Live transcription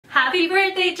Happy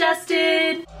birthday,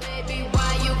 Justin! Baby,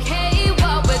 why you care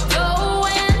what we're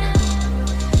doing?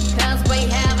 'Cause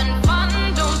we having fun,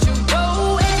 don't you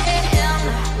go in.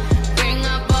 Bring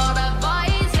up all the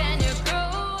boys and you're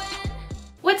growing.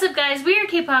 What's up, guys? We are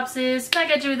KPOPSIS, back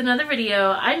at you with another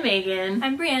video. I'm Megan.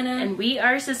 I'm Brianna. And we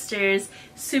are sisters,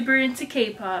 super into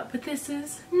K-pop. But this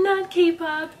is not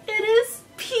K-pop, it is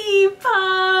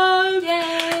P-pop!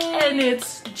 Yay! And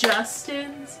it's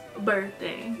Justin's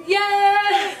birthday.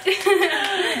 Yay!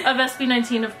 Of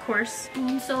SB19, of course.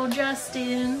 So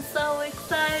Justin, so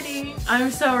exciting.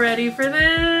 I'm so ready for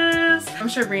this. I'm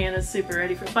sure Brianna's super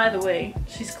ready for it. By the way,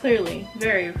 she's clearly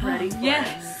very ready for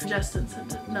yes. it. Justin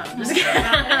sent it. No, I'm just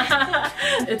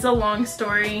kidding. It's a long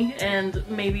story and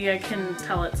maybe I can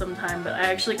tell it sometime, but I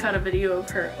actually caught a video of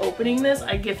her opening this.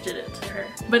 I gifted it to her.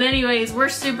 But anyways, we're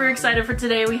super excited for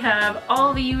today. We have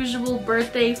all the usual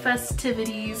birthday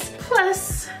festivities,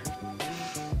 plus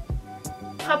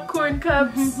popcorn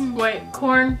cups. Wait,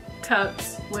 corn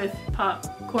cups with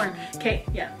popcorn. Okay,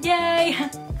 yeah. Yay!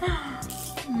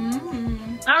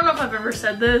 I don't know if I've ever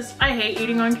said this. I hate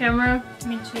eating on camera.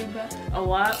 Me too, but A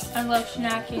lot. I love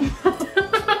snacking.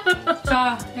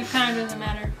 So it kind of doesn't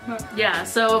matter. But Yeah,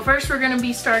 so first we're gonna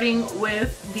be starting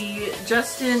with the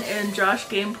Justin and Josh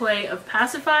gameplay of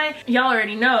Pacify. Y'all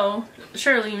already know,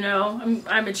 surely you know,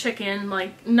 I'm a chicken,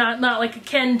 like not like a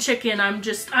Ken chicken. I'm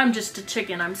just a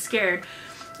chicken. I'm scared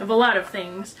of a lot of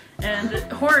things, and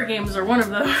horror games are one of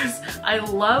those. I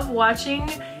love watching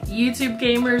YouTube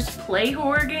gamers play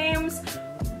horror games,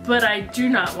 but I do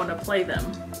not want to play them.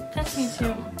 that's me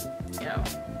too. Yeah.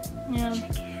 Yeah.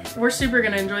 We're super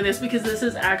gonna enjoy this because this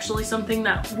is actually something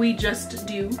that we just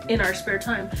do in our spare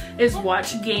time, is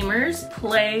watch gamers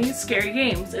play scary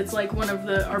games. It's like one of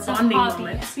our bonding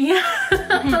moments. Yeah.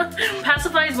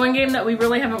 Pacify is one game that we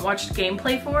really haven't watched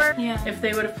gameplay for. Yeah. If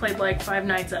they would have played like Five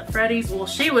Nights at Freddy's, well,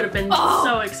 she would have been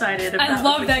so excited if I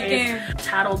love that game.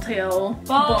 Tattletale,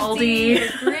 Baldy,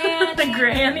 Baldy, the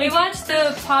Granny. We watched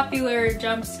the popular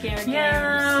jump scare games.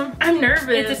 Yeah, I'm nervous.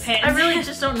 It depends. I really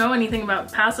just don't know anything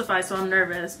about Pacify, so I'm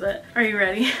nervous. But are you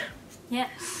ready? Yes.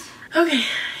 Okay,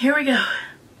 here we go.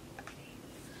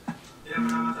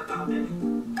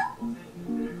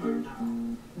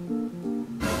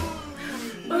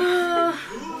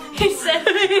 He said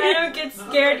I don't get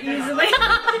scared easily.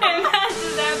 And that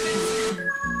just happens.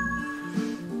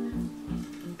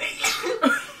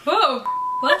 Whoa!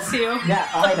 Bless you. Yeah,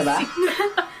 okay na ba?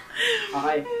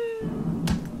 Okay.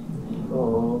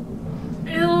 Oh.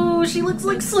 Ew, she looks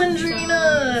like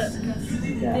Slendrina.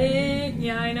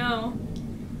 Yeah, I know.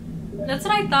 That's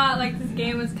what I thought. Like this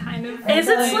game was kind of. Is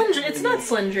it like, Slendrina? It's not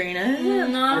Slendrina. Is it?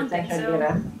 No, I don't think Section so.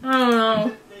 na. I don't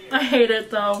know. I hate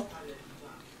it though.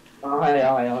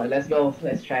 Okay. Let's go.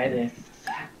 Let's try this.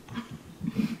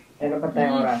 Ano pa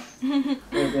tayong oras?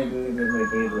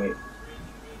 Wait.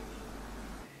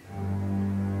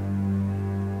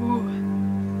 Ooh.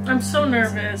 I'm so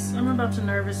nervous. I'm about to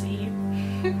nervous eat.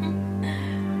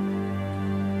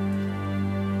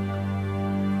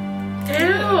 Ew.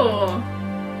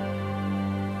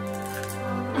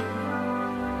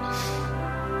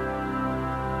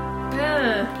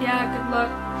 Yeah, good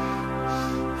luck.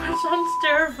 That sounds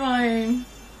terrifying.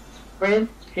 Sprint,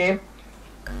 skip.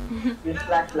 Use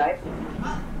flashlight.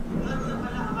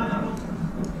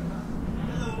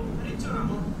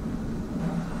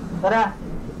 Tara!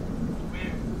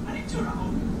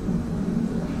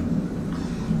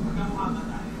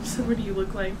 So what do you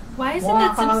look like? Why is it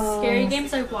that some scary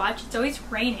games I watch, it's always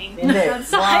raining Hindi.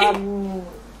 outside?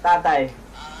 Tatay.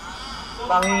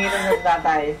 Panginginom ng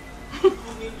tatay.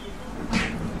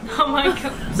 Oh my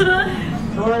god.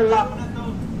 Door lock.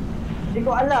 Hindi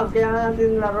ko alam. Kaya nga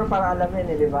natin laro para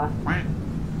alamin di ba?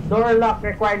 Door lock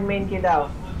required main key daw.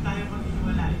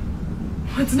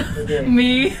 What's not Okay.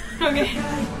 me? Okay.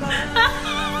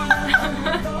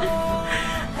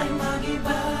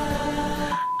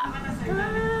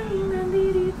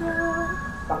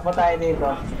 Takbo tayo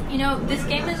dito. You know, this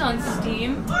game is on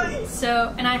Steam,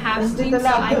 so, and I have Steam, so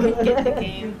I could get the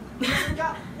game.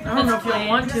 I don't know if you'll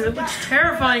want to. It looks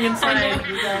terrifying inside.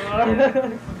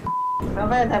 Saan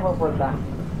kaya tayo pupunta?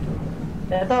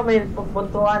 Ito, may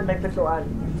puntuan, may pintuan.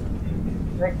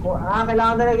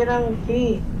 Kailangan talaga ng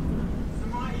key.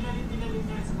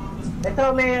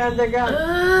 Ito, may underground.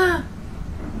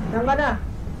 Saan ka na?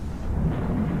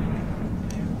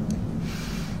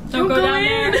 Don't go down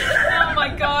there. Oh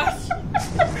my gosh.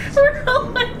 We're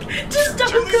all like, just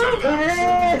don't go.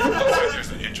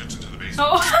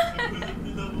 Oh.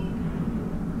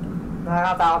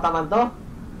 Nakakatakot naman to.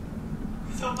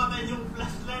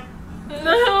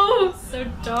 No. So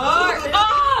dark.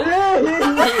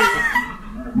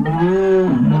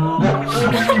 Oh!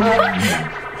 Oh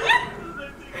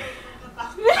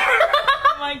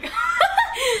my god.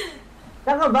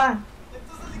 Saan ka ba?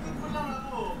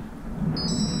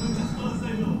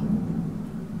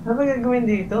 Ano ba gagawin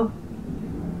dito?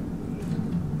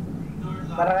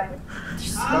 Para...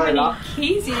 So many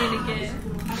keys you need to get.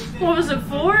 What was it,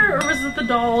 4 or was it the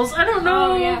dolls? I don't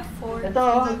know. Oh yeah, 4. Ito,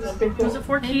 picture. Was it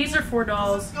 4 keys or 4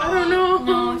 dolls? I don't know.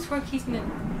 No, it's 4 keys and then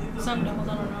some doubles,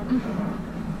 I don't know.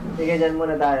 Sige, dyan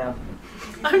muna tayo.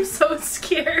 I'm so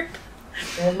scared.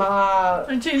 Yung mga...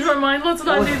 I changed my mind. Let's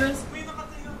not do this.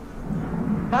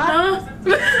 Ha? Huh?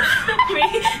 Me?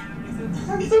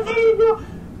 Ang sige!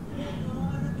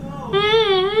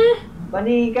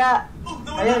 Manika!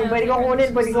 Ayun, pwede ko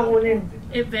kunin.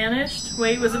 It vanished?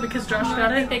 Wait, was it because Josh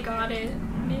got I think it? they got it.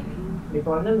 Maybe. Hindi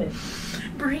ko alam eh.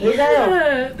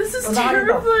 Brianna! This is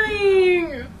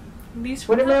terrifying! These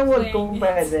Pwede mo yung wood playing. kung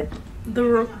pwede.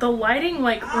 The lighting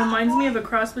like reminds me of a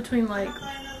cross between like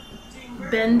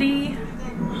Bendy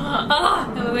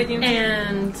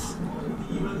and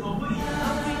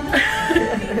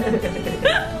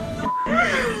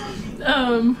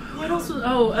what else was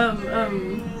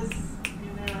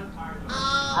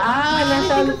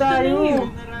Nasaan tayo?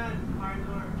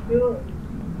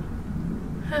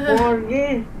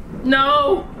 Porgy.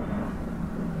 No!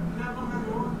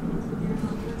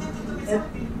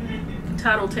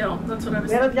 Tattletale, that's what I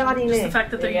was Meron thinking. dyan kanina Just eh. the fact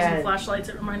that they're using Ayan. flashlights,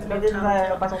 it reminds me of Pwede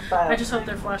tayo, Tattletale. pasok tayo. I just hope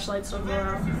their flashlights don't go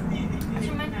out. Which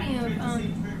reminds me of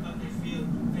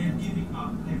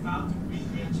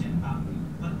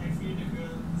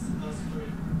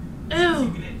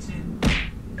Ew!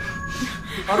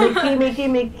 Oh,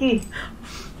 Mickey.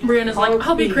 Brianna's like,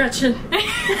 I'll be Gretchen.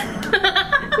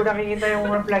 Kung nakikita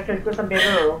yung reflection ko sa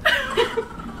mirror.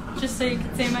 just so you can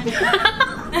say my name.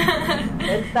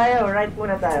 Let's tayo, right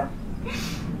muna tayo.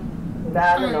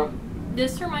 No?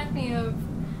 This reminds me of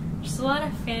just a lot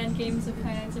of fan games of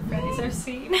Five Nights at Freddy's I've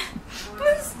seen.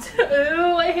 This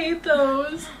too, I hate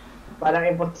those. Parang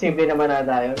imposible naman na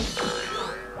tayo.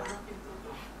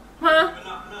 Huh?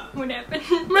 What happened?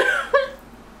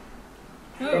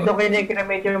 Ito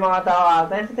kinikremate yung mga tao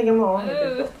ata. Tingnan mo, oh.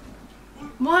 Ito.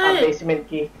 What? Basement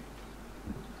key.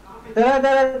 Tara.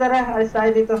 Alis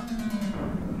tayo dito.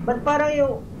 Ba't parang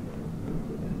yung...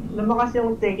 lumakas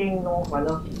yung taking nung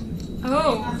ano?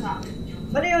 Oh,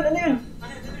 Ano yun?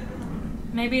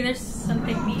 maybe there's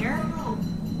something near?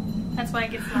 That's why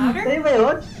it gets louder? Sa'yo ba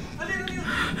yun?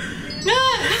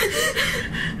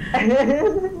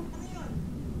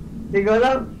 Di ko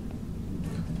alam.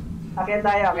 Akyat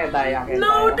tayo.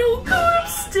 No, don't go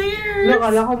upstairs. Ano,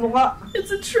 kala ko mukha.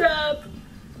 It's a trap.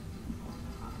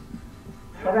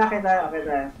 Tara, akyat tayo.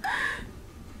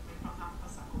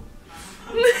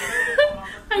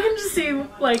 I can just see,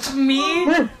 like, me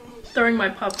throwing my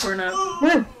popcorn up.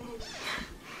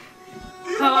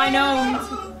 Oh, I know.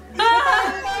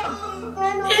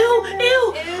 Ew!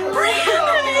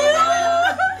 Brandon, ew!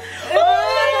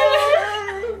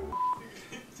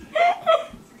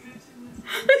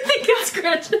 I think it's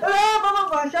Gretchen.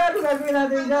 Bababa siya. Ano gagawin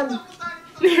natin dyan?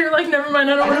 You're like, never mind,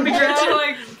 I don't want to be Gretchen.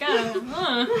 Like, God,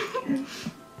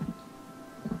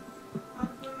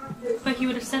 But he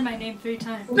would have said my name 3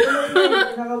 times.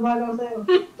 Nakabala ko sa'yo.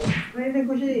 Narinig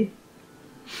ko siya eh.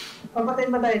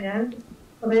 Papatayin ba tayo niyan?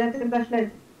 Patayin natin yung flashlight.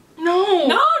 No!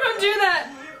 No, don't do that!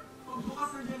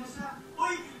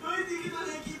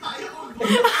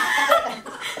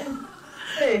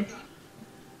 Hey!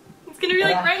 It's gonna be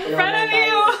like right in front of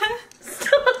you!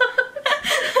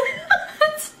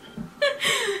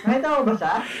 Nakita mo ba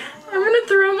siya? I'm gonna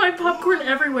throw my popcorn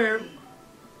everywhere.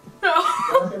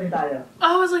 Tapos ulit tayo.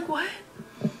 I was like, what?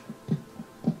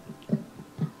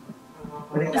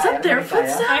 Balik Is tayo, that their balik tayo.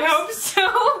 footsteps? I hope so!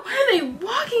 Why are they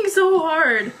walking so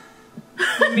hard?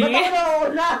 Me? Ba't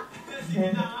ako nauna?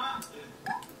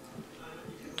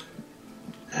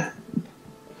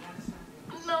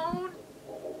 No.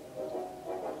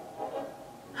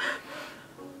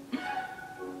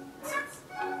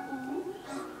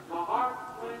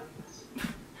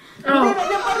 Hindi, Oh.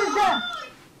 nandiyan pa rin siya!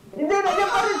 Hindi, nandiyan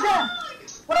pa rin siya!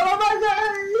 Pababa siya!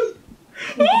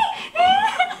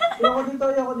 Ayoko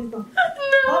dito.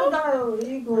 Paano No. tayo?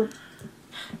 Iikot.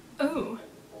 Oh.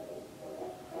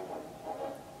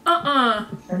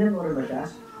 Nandiyan mo rin ba siya?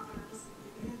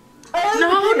 No.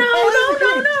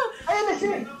 Ayun na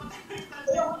siya!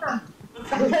 Ayoko na!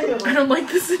 Ayoko. I don't like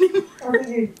this anymore. Oh,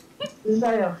 sige. Doon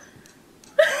tayo.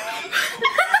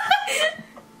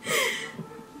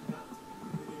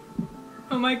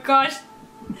 Oh my gosh.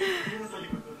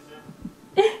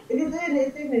 Ito yun.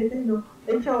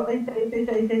 Ayun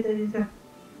siya.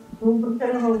 Huwag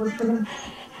ka na.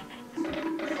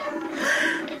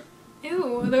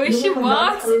 Ew, The way she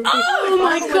walks. Oh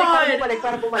my god!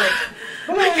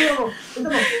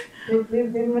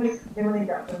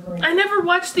 I never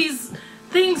watched these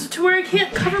things to where I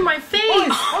can't cover my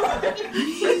face.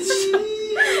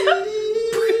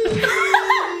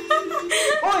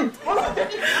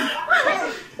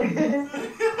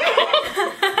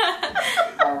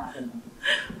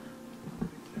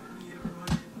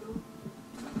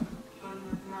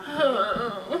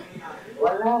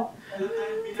 Wala.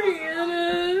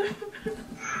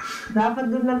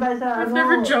 Dapat dun lang tayo sa I've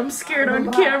never jump scared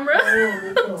on camera.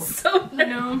 So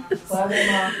no. Wala yung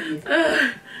mga kids.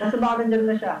 Basta baka nandiyan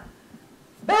na siya.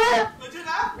 Basta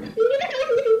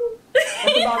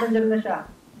baka nandiyan na siya.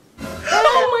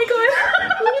 Oh my god.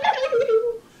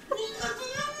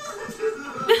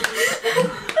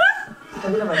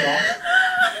 Sabi naman siya?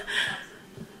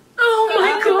 Oh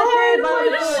my god. Why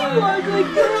does she walk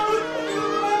like that?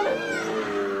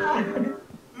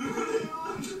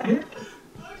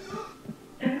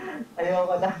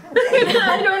 Ayoko na.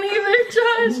 I don't either,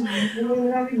 Josh.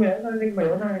 Narinig mo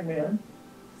yun?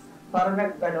 Parang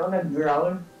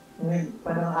nag-growl.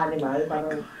 Parang animal,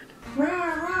 parang...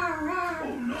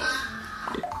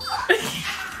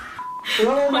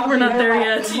 Like we're not there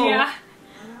yet. Yeah.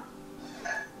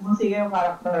 Sige yung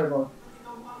karakter mo.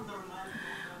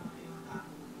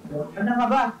 Ano ka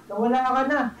ba? Nawala ka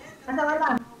na. Ano ka na?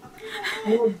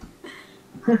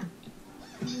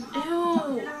 Ew.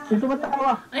 Gusto mo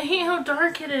tawa? I hate how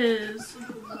dark it is.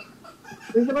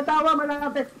 Gusto mo tawa?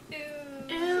 Malapit.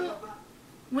 Ew.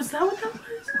 Was that what that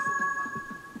was?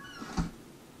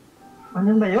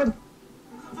 Ano ba yun?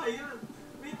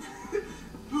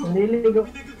 Naliligaw.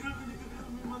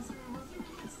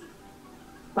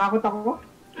 Takot ako?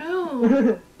 Ew.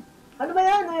 Ano ba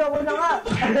yan? Ayoko na nga.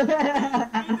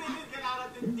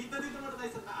 Dito muna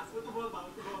tayo sa taas. Baba.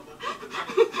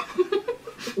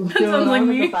 That sounds like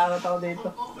me. Takot ako dito.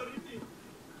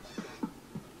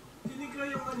 Sinig ko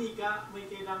yung manika. May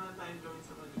kailangan tayong gawin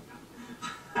sa manika.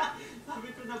 Sabi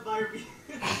ko na Barbie.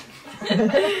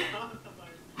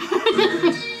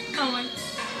 Oh my.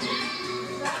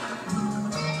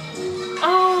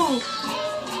 Oh.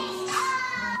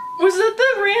 Was that the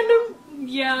random?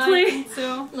 Yeah, Play. I think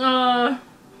so.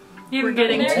 We're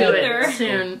getting to either. it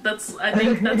soon. I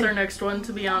think that's our next one,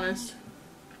 to be honest.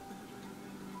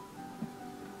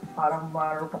 Parang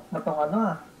marupok na tong ano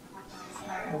ah.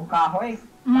 Yung kahoy.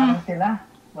 Parang sila.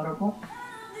 Marupok.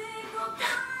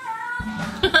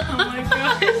 Oh my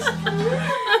gosh.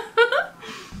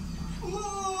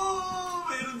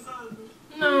 Meron sa ano.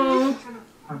 No.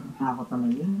 Ang takot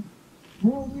naman yun.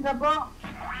 Hindi na po.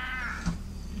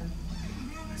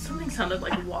 Something sounded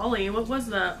like M.O.L.A. What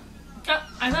was that?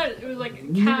 I thought it was like a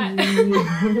cat.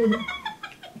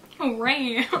 Oh,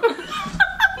 ram.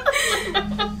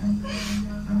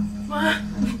 What?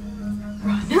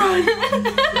 Run!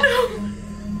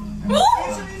 No!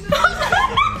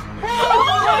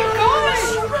 Oh my gosh!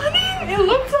 Running! It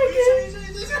looks like it!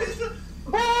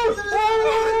 Oh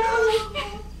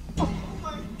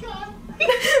my god!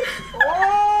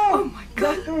 Oh my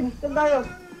God! Justin, saan tayo?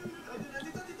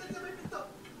 Dito, may pinto.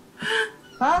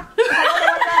 Ha?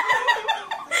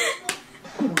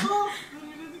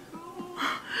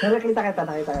 Nakita kita.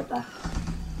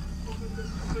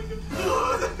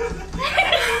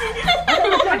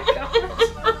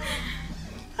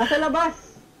 Asa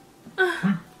labas?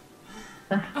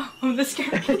 Oh, the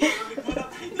scary.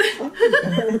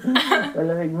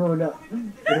 Malamig muna.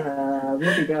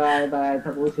 Buti ka kaya tayo sa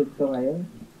pusit ko ngayon.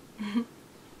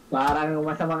 Parang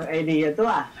masamang idea to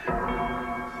ah.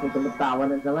 May tumatawa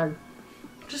na naman.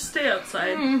 Just stay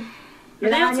outside.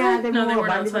 Kailangan niya natin No, they weren't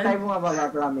bumaba. Hindi pa outside. tayo bumababa,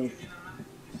 promise.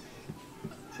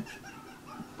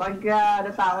 Pagka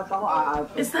natakot ako,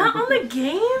 Is that on the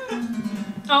game?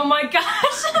 Oh my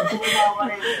gosh.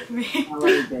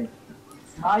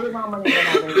 Yung mga manila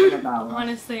natin yung natawa.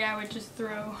 Honestly, I would just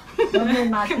throw. Yung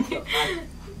magic to.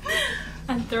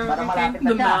 And throw Para malapit everything.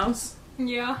 The na siya. mouse.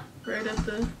 Yeah. Right at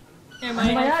the... And my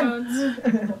Ano ba yan? headphones.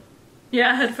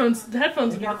 Yeah, headphones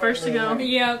would be the first to go.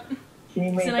 Yep. She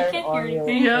may So I turn can't on hear you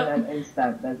anything. in an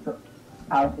instant. That's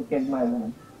how she killed my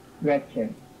mom.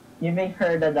 Gretchen. You make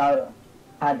her the doll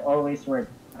had always worked.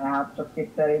 I have to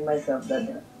keep telling myself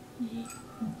that.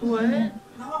 What?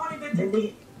 Nakuha ko ni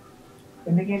Gretchen.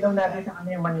 Ibigay daw natin sa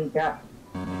kanya yung manika.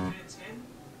 Gretchen?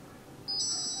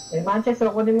 Eh,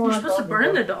 Manchester, kunin mo You're nga supposed to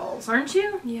burn the dolls, aren't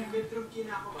you? Yeah. Bedroom key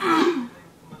na ako.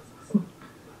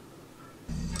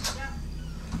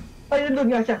 Ayun,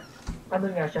 doon nga siya.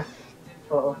 Doon nga siya.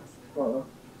 Oo.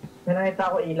 May nakita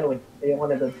ako ilaw eh. Ayun ko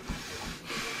na doon.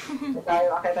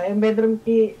 Akit tayo. Yung bedroom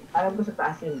key, alam ko sa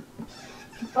taas yun.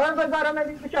 Oh, parang na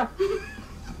dito siya.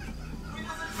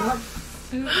 Ano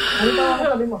ito ako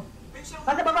sabi mo?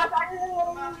 Nasa baba sa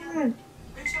akin!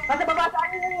 Nasa baba sa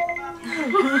akin!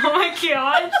 Oh my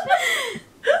gosh!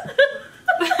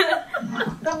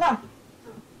 Saan ka?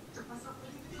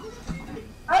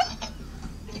 Ay!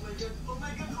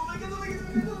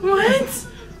 What?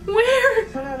 Where?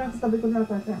 Sana nasa tabi ko na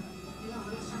siya.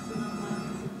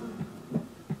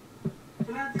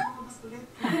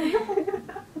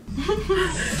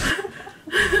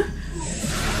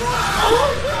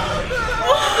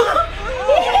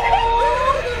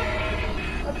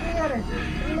 Ano nangyari?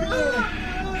 Ano nangyari?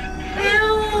 Ew!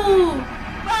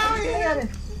 Ano nangyari?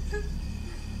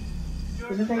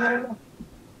 Pinatay mo.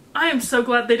 I am so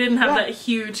glad they didn't have that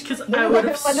huge, because I would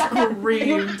have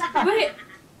screamed. Wait,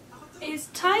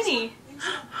 it's tiny.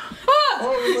 Oo,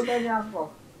 iputay niya ako.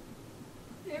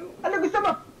 Ano gusto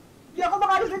mo? Hindi ako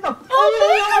makalis nito. Oh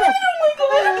my god!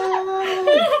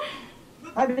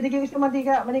 Ay, binigyan gusto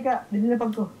manika. Manika,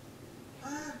 dinilapag ko.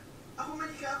 Ako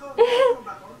manika ako. Ano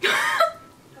ba ako?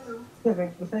 Hello? Sabi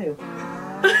ko sa'yo.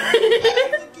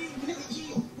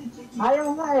 Ayaw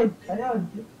mo nga eh. Ayaw.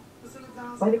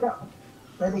 Pwede ka.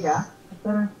 Pwede ka?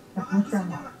 Tara, napunta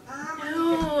mo.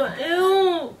 Ew!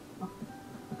 Ew!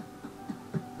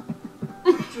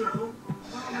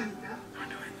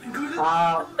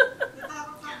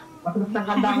 Matulos ng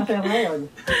kanda ka sa'yo ngayon.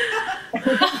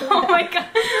 Oh my god.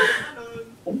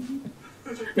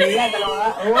 Kaya, dalawa.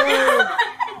 Oh!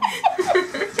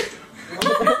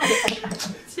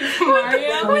 Super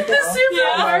Mario. With the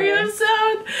Super Mario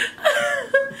sound!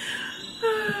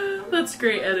 That's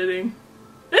great editing.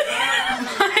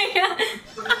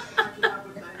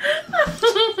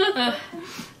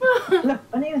 Ala,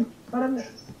 ano yun? Parang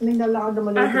naglalakad na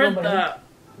maliit. I heard that.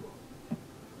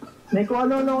 May kung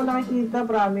ano-ano nakikita,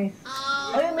 promise.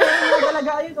 Ayun, may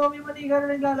talaga. Ayun, oh, may maniga na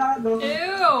naglalakad. Oh.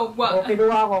 Ew. Oh, What?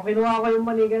 kinuha ko yung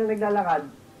maniga na naglalakad.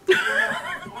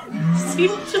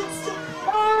 See, just...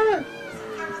 Ah!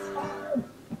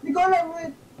 Hindi ko alam,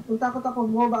 wait. Takot ako,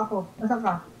 bumaba ako. Nasaan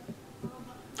ka?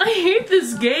 I hate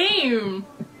this game!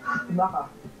 Diba ka?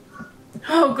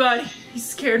 Oh god, he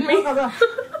scared me. Diba ka ba?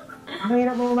 Ang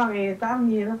hirap mo makita, ang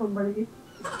hirap pagbalik.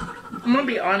 I'm gonna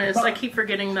be honest, I keep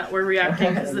forgetting that we're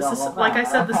reacting because this is, like I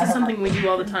said, this is something we do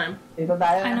all the time. Dito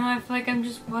tayo. I know, I feel like I'm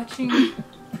just watching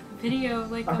video,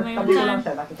 like on my own Tabi ko lang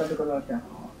time. siya, tabi ko lang siya.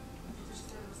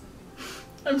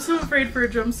 I'm so afraid for a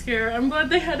jump scare. I'm glad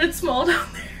they had it small down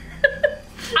there.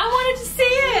 I wanted to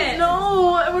see it!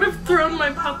 No, I would have thrown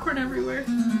my popcorn everywhere.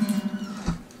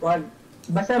 Wag.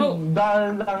 Basta Oh.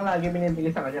 dahil lang lagi binibili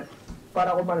sa kanya.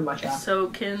 Para kumalma siya. So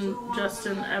can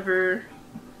Justin ever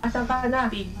Asan ka na?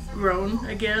 be grown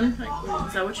again? Like,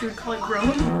 is that what you would call it, grown?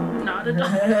 Not a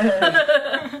dog.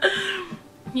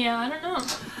 Yeah, I don't know.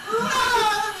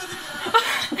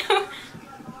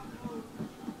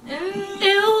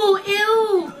 Ew,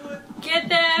 ew! Get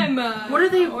them! What are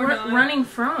they Or not. running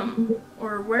from?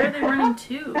 Or where are they running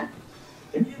to?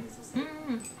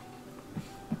 Mm.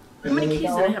 How many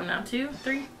keys do they have now? 2?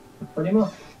 3? Pwede mo.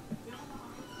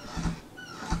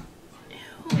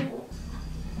 Ew.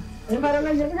 Ano parang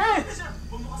nandiyan na?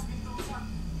 Bumukas pinto siya.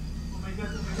 Oh my god,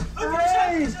 oh my god.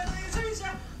 Ay!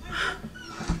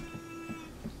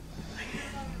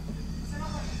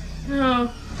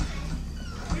 No.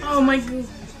 Oh my god.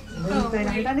 Hindi tayo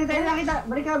nakita. Hindi tayo nakita.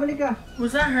 Balik ka, balik ka.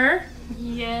 Was that her?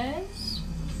 Yes?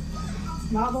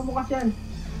 Nakabumukas yan.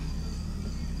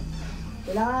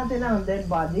 Kailangan natin ng dead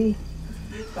body.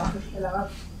 Tapos kailangan.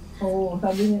 Oo,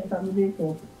 sabi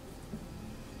dito.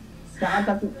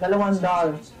 Saka $2.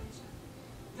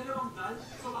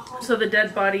 So the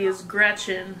dead body is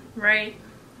Gretchen, right?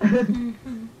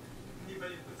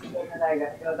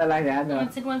 Ikaw talaga, ano?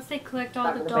 It said once they collect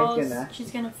all the dolls, she's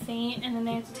gonna faint, and then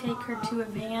they have to take her to a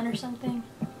van or something.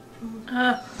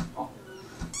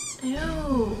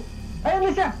 Ew. Ayun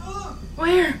na siya!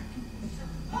 Where?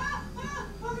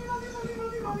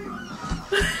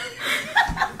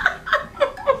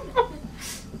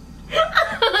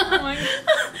 Oh my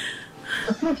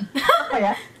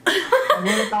Kaya?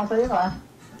 Nagulat ako sa'yo, ha?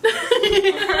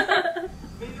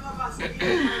 May lumabas.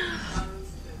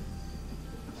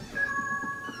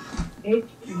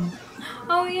 HP.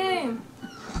 Oh, yay!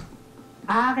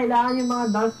 Ah, kailangan yung mga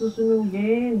dolls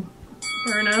susunugin.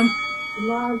 Burn him. Yung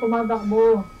mga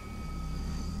tumatakbo.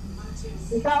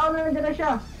 Ikaw na nandiyan na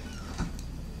siya.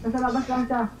 Nasa labas lang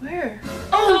siya. Where?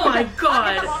 Oh my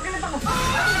god!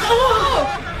 Oh!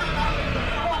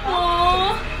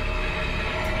 Aww!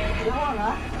 Nakuha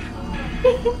ka?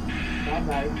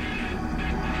 Bye-bye.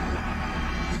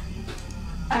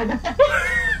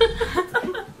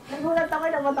 Nagulat ako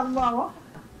na matakbo ako.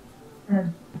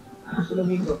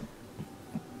 Susunugin ko.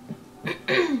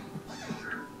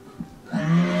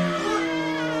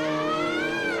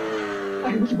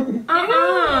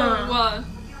 What?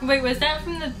 Wait, was that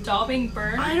from the doll being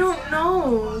burned? I don't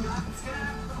know.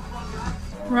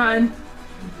 Run.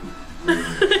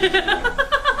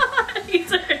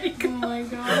 He's already Oh gone. my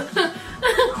god.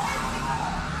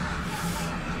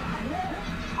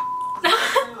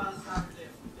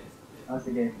 Oh,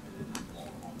 sige.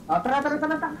 Oh, tara.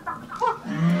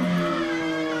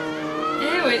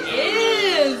 Ew, it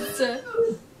is!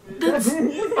 That's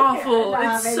awful.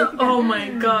 It's so. Oh my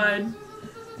god.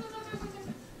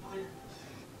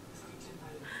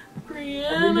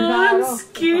 Brianna, I'm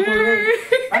scared.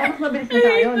 Ay, mas mabilis I na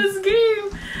hate tayo. this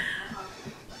game.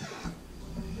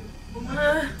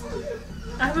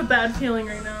 I have a bad feeling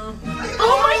right now.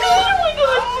 Oh my god! Oh my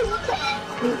god!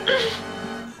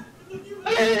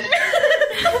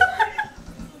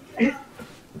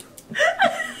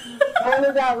 Ano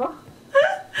na ako?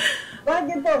 Bakit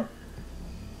ganito?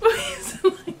 Why is it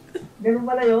like this? Ganun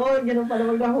pala yun. Ganun pala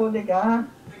magnahuli ka.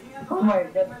 Oh my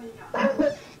God.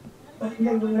 Bakit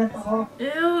nagulat ako?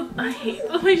 Ew, I hate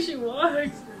the way she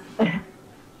walks.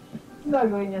 Ano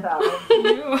gagawin niya sa akin?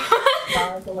 Ew.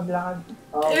 Bakit ko maglakad?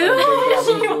 Oh, Ew, grabe she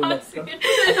yung gulat walks ko. again.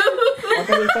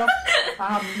 Okay, dito.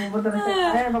 Pupunta na siya.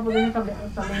 Ay, mapunta na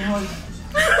sa main hall.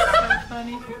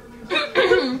 Funny.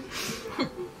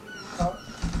 Oh,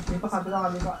 dito ka, dito ka,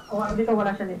 dito. Oh, dito wala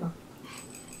siya dito.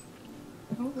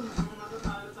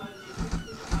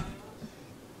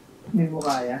 Hindi mo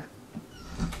kaya.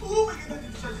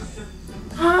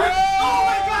 Huh?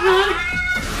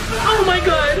 Oh my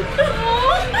god!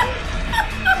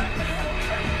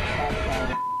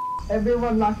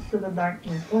 Everyone lost to the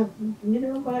darkness. Oh, hindi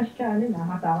naman pala siya,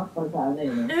 nakakatakot pa sa ano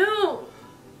yun. Ew!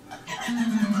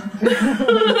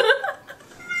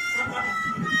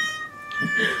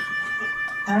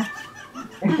 Ha?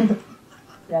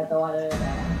 Kaya tawa na yun.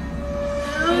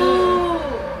 Ew!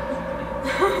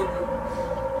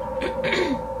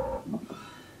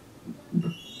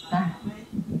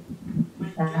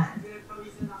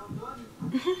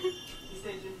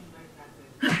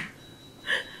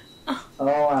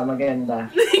 Oo nga, maganda.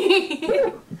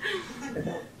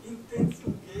 Intense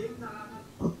yung game,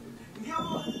 hindi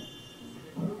ako,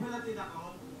 malatid ako.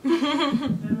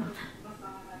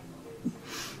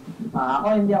 Ako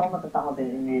hindi ako matatakot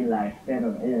in real life.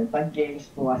 Pero ayun, pag games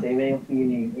po kasi iba yung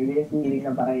feeling. Iba yung feeling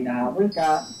na parang hinahabol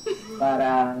ka.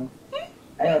 Parang,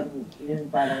 ayun, yun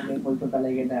parang may punto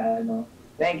talaga na ano,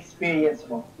 na-experience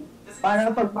mo.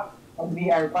 Parang pag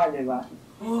VR pa, di ba?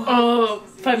 Oh,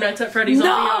 Five Nights at Freddy's on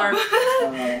VR.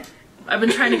 I've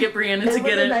been trying to get Brianna to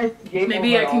get it.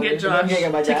 Maybe I can get Josh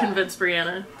to convince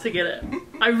Brianna to get it.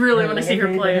 I really want to see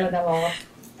her play it.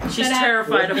 She's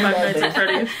terrified of Five Nights at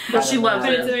Freddy's, but she loves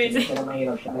It's it. amazing. Pero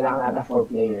mahirap siya. Kailangan ata 4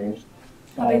 players.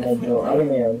 Para medyo, ano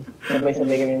mo yun?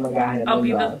 Sabay-sabay kami maghahanap. I'll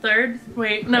be the third.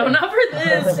 Wait, no, not for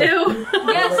this. Ew.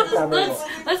 Yes,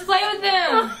 let's play with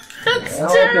them. That's I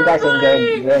hope you guys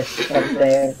enjoyed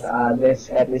terrifying. this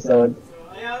episode.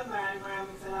 So, ayun,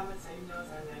 maraming salamat sa inyo.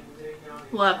 Sana enjoy nyo.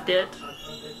 Loved it.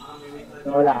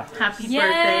 Wala. Happy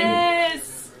birthday.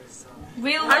 Yes!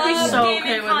 We love I'd be so gaming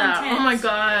okay with that. content. Oh my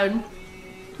god.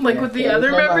 Like with the Yeah,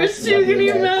 other so members much. too, Love can you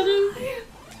you guys. imagine?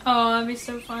 Oh, that'd be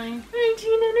so funny. 19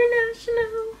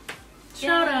 International.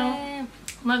 Shout out. Yeah.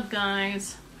 Love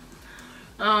guys.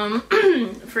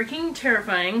 Freaking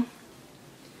terrifying.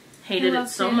 Hated it loved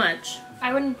so it. much.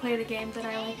 I wouldn't play the game, but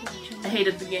I like watching I it.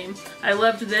 hated the game. I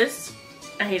loved this.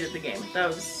 I hated the game. That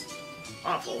was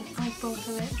awful. I like both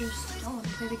of it, just don't want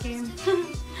to play the game.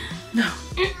 No.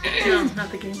 No, not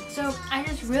the game. So I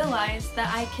just realized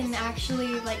that I can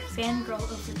actually like fangirl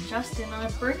over Justin on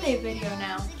a birthday video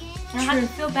now. I don't have to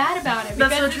feel bad about it.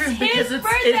 That's so because true it's because his it's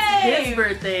birthday. his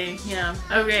birthday. Yeah.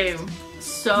 Okay.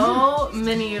 So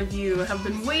many of you have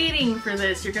been waiting for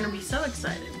this. You're gonna be so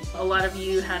excited. A lot of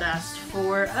you had asked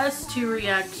for us to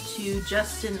react to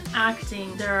Justin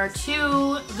acting. There are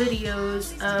 2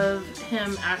 videos of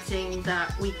him acting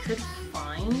that we could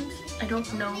find. I don't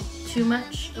know too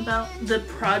much about the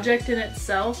project in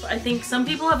itself. I think some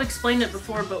people have explained it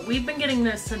before, but we've been getting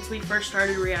this since we first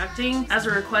started reacting as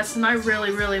a request, and I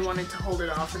really wanted to hold it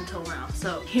off until now.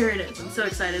 So here it is. I'm so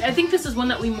excited. I think this is one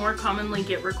that we more commonly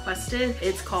get requested.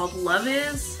 It's called Love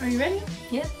Is. Are you ready?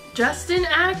 Yep. Justin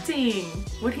acting.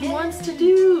 What he wants to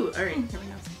do. All right, here we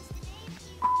go.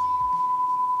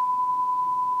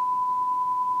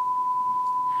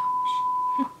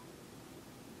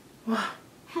 Wow.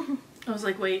 I was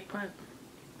like, wait, what?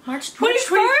 March 21st? March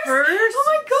 21st? Oh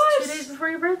my gosh! 2 days before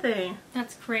your birthday.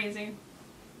 That's crazy.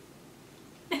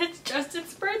 It's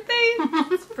Justin's birthday.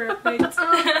 It's perfect.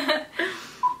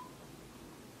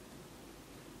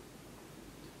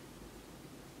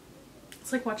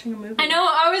 It's like watching a movie. I know,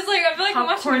 I was like, I feel like I'm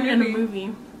watching Popcorn a in a movie.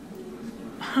 movie.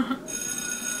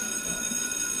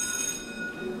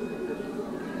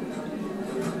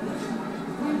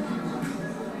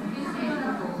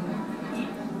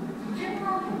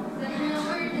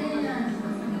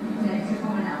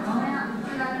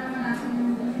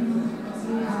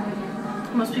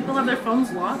 Most people have their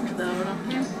phones locked though, don't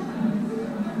they? I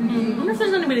wonder if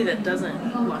there's anybody that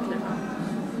doesn't lock their phone.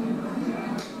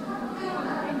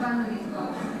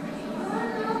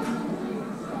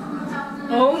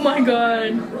 Oh my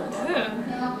god.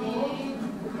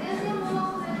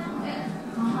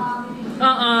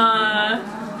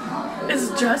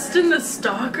 Is Justin the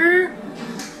stalker?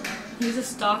 He's a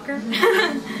stalker.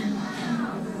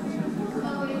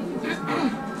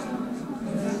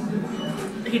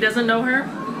 He doesn't know her?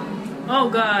 Oh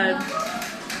god.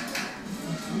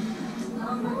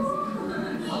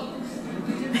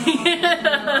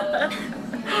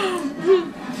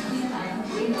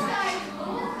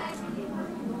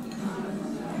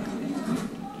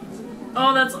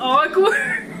 Oh, that's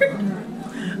awkward.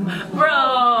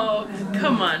 Bro,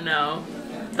 come on now.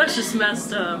 That's just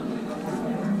messed up.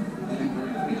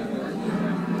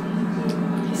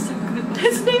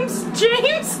 His name's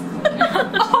James?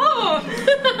 Oh!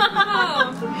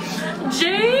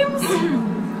 James?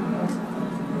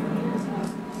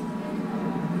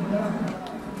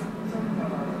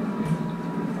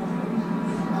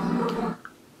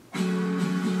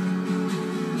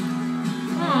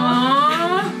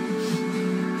 Aww.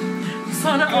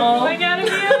 Son of all. I gotta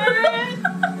be alright.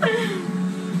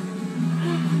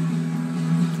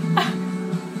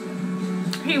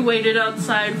 He waited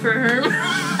outside for her.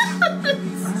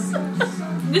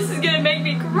 This is gonna make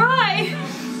me cry.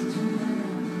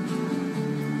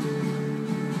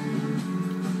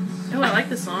 Oh, I like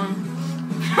the song.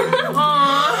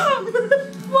 Aww.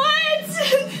 What?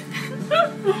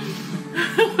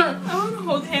 I want to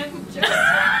hold hands with Justin.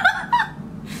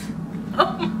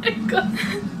 Oh my god.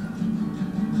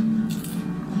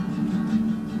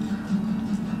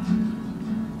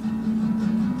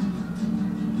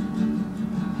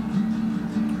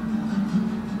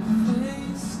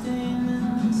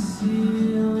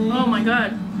 Oh my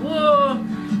god. Whoa.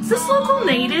 Is this local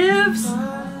natives?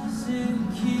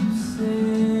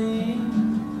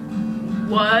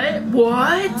 What?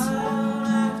 What?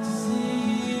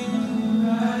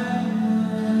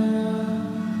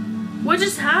 What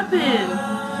just happened?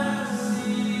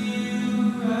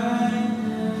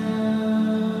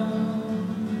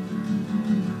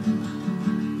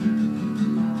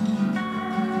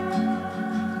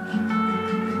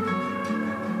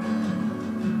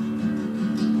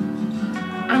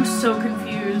 I'm so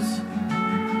confused.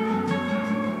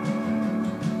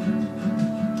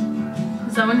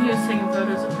 Is that when he was taking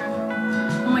photos of her?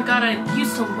 Oh my god, I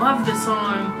used to love this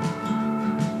song.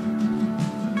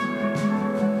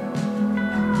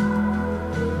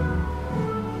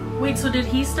 Wait, so did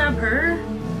he stab her?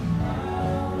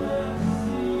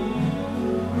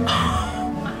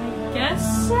 I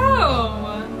guess so.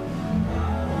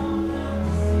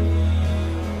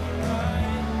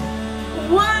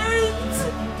 What?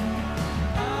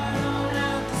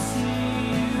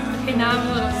 Okay, now I'm a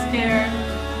little scared.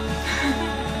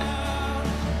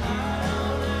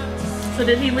 So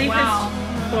did he leave Wow.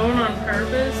 his phone on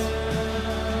purpose?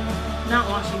 Not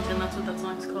Washington, that's what that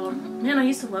song's called. Man, I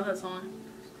used to love that song.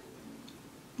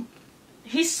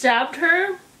 He stabbed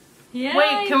her? Yeah.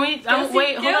 Wait, can we-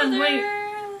 wait, hold on, wait.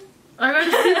 I gotta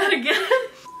see that again.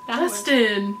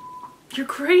 Justin, you're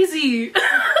crazy.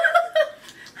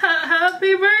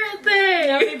 Happy birthday!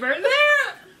 Happy birthday!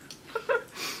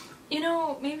 You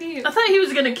know, maybe. I thought he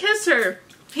was gonna kiss her.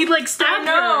 He like stabbed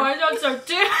her. I thought so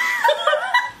too.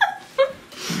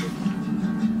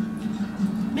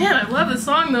 Man, I love this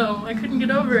song though. I couldn't get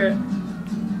over it.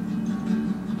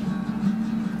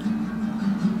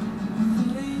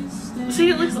 See,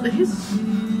 it looks like he's.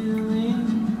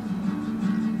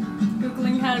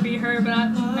 Googling how to be her, but I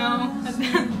don't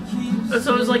know.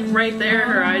 So it was like right there,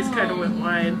 her eyes kind of went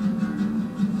wide.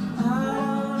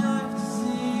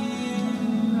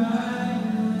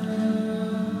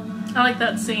 I like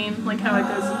that scene, like how it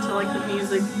goes into like the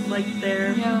music, like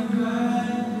there. Yeah.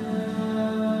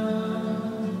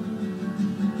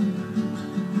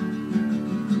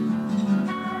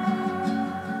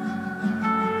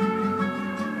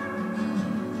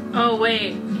 Oh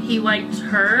wait, he liked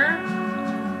her?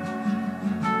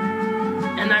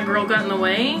 And that girl got in the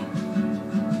way?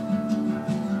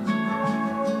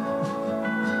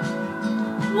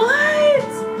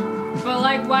 What? But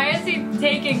like, why is he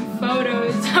taking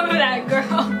photos of that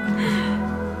girl?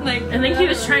 Like, I think he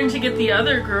was trying to get the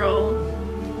other girl.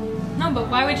 No, know, but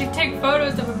why would you take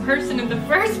photos of a person in the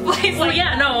first place? Well,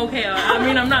 yeah, no, okay. I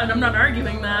mean, I'm not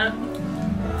arguing that.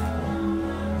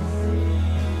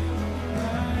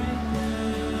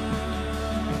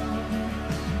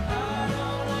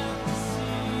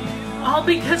 All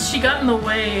because she got in the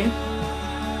way.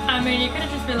 I mean, you could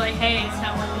have just been like, hey, it's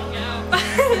not working out.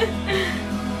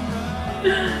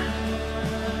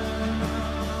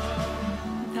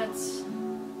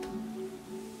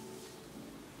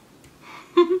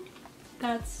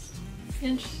 That's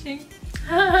interesting.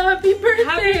 Happy birthday!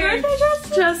 Happy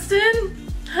birthday,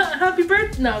 Justin! Happy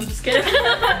birthday! No, I'm just kidding.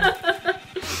 That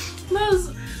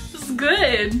was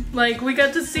good. Like, we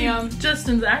got to see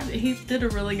Justin's act. He did a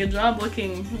really good job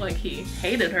looking like he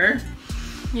hated her.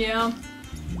 Yeah.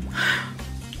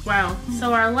 Wow.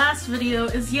 So our last video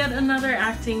is yet another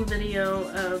acting video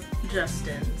of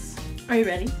Justin's. Are you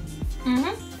ready?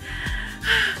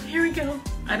 Mm-hmm. Here we go.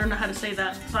 I don't know how to say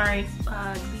that. Sorry.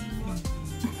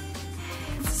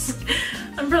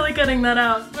 I'm probably cutting that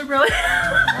out. I'm probably.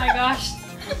 Oh my gosh.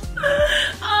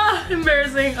 Ah,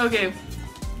 embarrassing. Okay.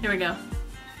 Here we go.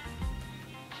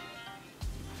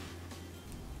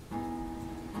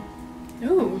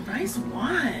 Ooh, nice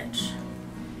watch.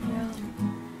 Yeah.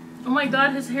 Oh my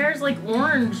god, his hair is like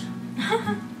orange.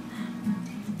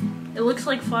 It looks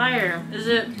like fire. Is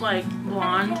it like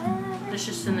blonde? It's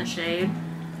just in the shade.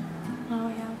 Oh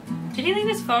yeah. Did he leave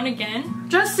his phone again?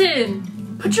 Justin!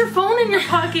 Put your phone in your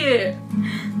pocket!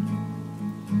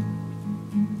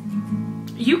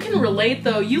 You can relate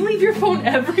though. You leave your phone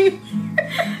everywhere.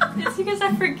 It's because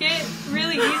I forget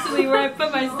really easily where I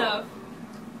put my stuff.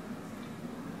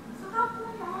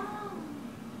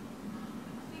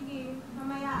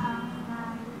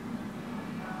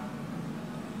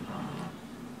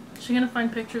 Is she gonna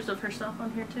find pictures of herself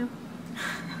on here too?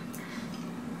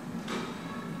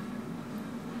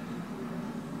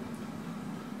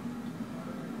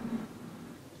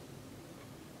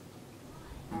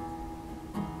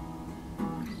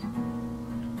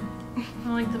 I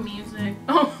like the music.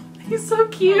 Oh, he's so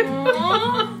cute.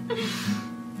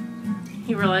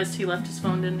 He realized he left his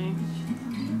phone, didn't he?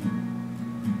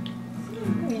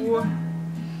 Ooh.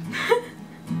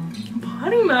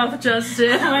 Potty mouth,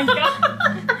 Justin. Oh my god.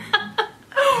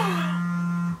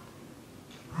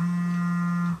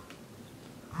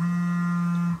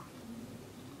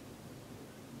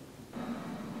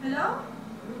 Hello?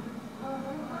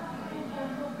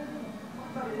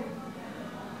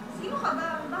 Sino ka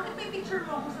ba? Bakit may picture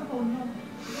mo ako sa phone mo?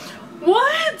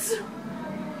 What?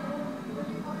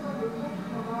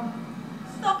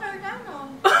 Stalker ka, no?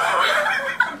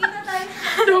 Hindi na tayo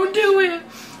sa... Don't do it.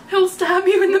 He'll stab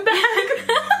you in the back.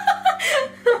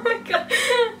 Oh my god.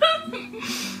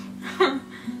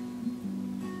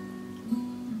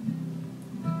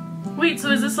 Wait,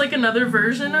 so is this like another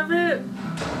version of it?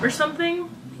 Or something?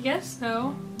 I guess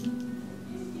so.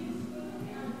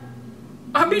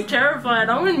 I'd be terrified.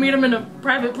 I'm gonna meet him in a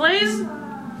private place.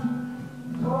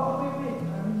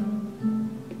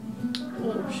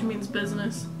 Oh, she means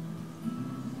business.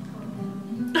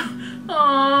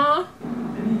 Aww.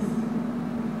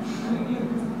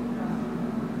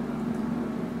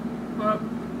 Well,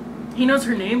 he knows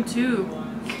her name too.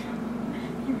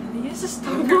 He really is a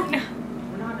stalker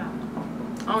now.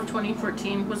 Oh,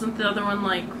 2014. Wasn't the other one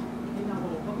like...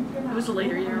 It was a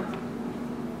later year.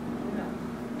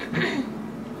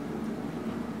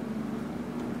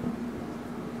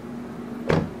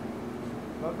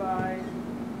 Bye-bye.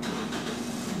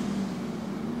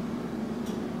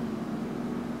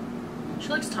 She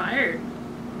looks tired.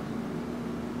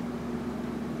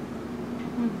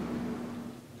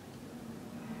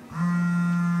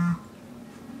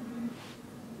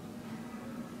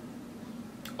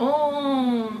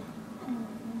 Oh.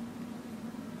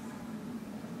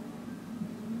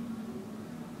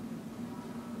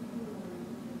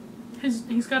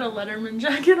 He's got a Letterman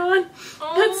jacket on.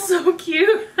 Oh. That's so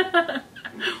cute.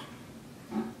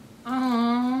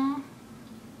 Aww.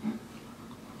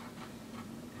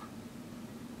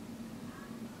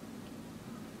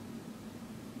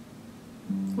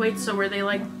 Wait, so were they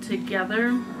like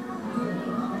together?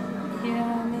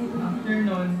 Yeah, maybe. After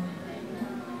nun,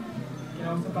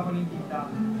 kinausap ako ni tita.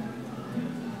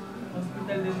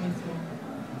 Hospital din mismo.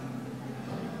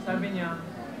 Sabi niya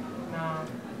na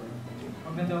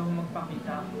maganda ako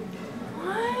magpakita.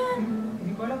 What?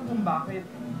 Hindi ko alam kung bakit.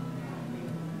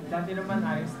 Dati naman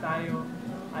ayos tayo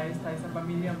sa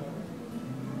pamilya mo.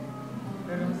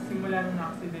 Pero simula nung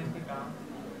na-aksidente ka,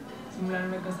 simula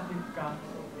nung nagkasakit ka,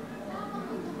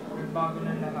 nagbago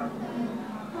ng lahat.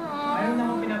 Ayaw na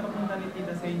akong pinapapunta ni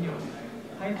tita sa inyo.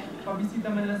 Kahit pabisita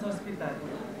man lang sa ospital.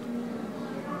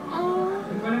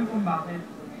 Hindi ko alam kung bakit.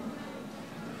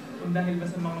 Kung dahil ba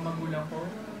sa mga magulang ko?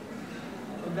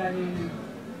 O dahil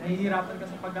nahihirapan ka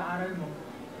sa pag-aaral mo?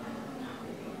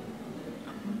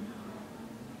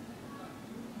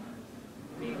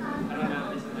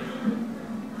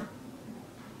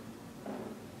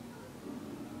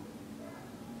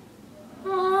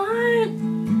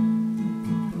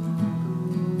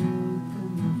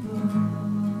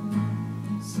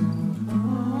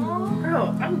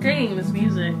 Bro, I'm digging this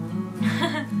music.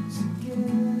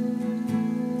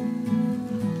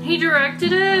 He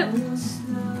directed it?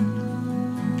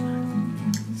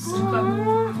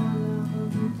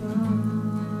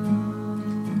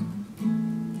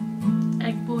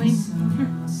 Egg boy.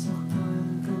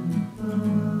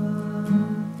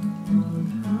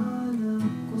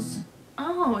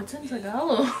 Oh, it's in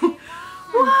Tagalog.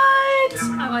 What?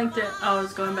 I liked it. Oh, I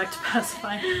was going back to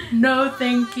Pacify. No,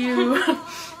 thank you.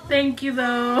 Thank you,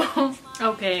 though.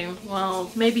 Okay, well,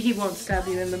 maybe he won't stab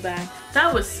you in the back.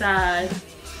 That was sad.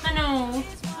 I know.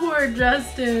 Poor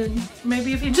Justin.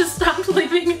 Maybe if he just stopped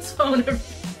leaving his phone.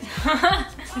 I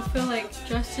feel like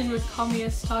Justin would call me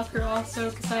a stalker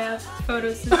also because I have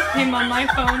photos of him on my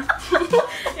phone.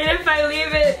 And if I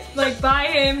leave it like by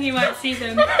him, he might see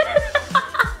them.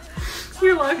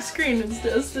 Your lock screen is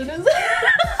Justin, is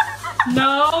it?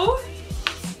 No.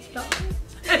 Stop.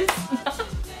 It's not.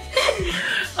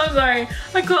 I'm sorry.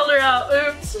 I called her out.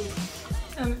 Oops.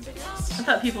 I'm embarrassed. I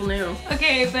thought people knew.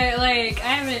 Okay, but like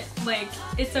I haven't like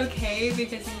it's okay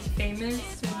because he's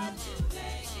famous and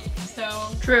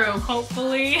so True.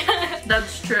 hopefully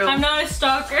That's true. I'm not a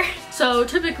stalker. So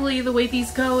typically the way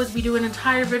these go is we do an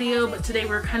entire video, but today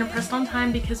we're kind of pressed on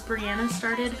time because Brianna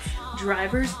started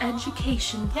driver's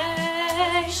education.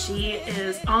 Yay! She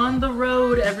is on the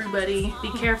road, everybody. Be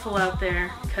careful out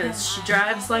there because she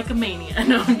drives like a maniac.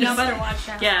 No, I'm Y'all just- better watch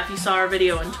that. Yeah, if you saw our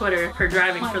video on Twitter, her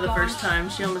driving My for the gosh. first time,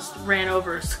 she almost ran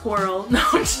over a squirrel. No,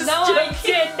 I'm just No, I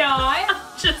did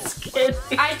not. just kidding.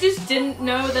 I just didn't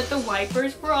know that the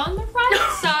wipers were on the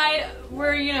right side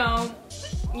where, you know,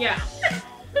 yeah.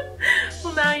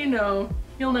 Well, now you know.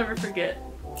 You'll never forget.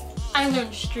 I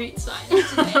learned street signs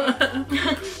today.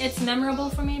 It's memorable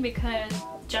for me because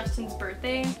Justin's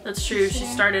birthday. That's true. She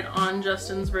started on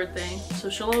Justin's birthday, so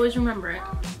she'll always remember it.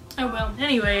 Oh well.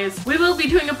 Anyways, we will be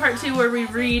doing a part 2 where we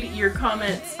read your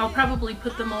comments. I'll probably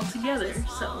put them all together,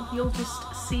 so you'll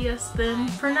just see us then.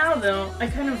 For now though, I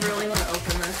kind of really want to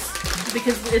open this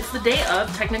because it's the day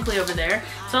of, technically over there.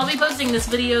 So I'll be posting this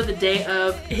video the day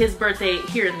of his birthday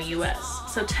here in the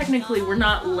US. So technically we're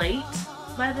not late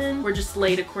by then. We're just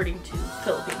late according to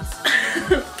Philippines.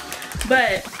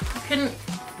 But I couldn't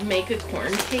make a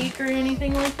corn cake or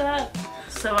anything like that.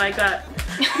 So I got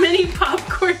mini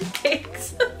popcorn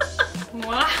cakes.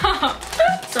 Wow.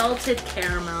 Salted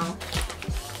caramel.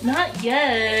 Not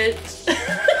yet.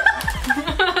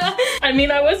 I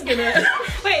mean, I was gonna.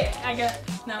 Wait, I got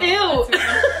no. Ew.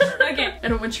 that's okay. Okay. I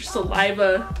don't want your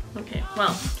saliva. Okay,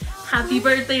 well, happy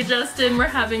birthday, Justin. We're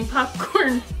having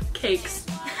popcorn cakes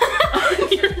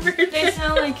on your birthday. They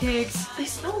smell like cakes. They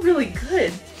smell really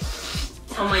good.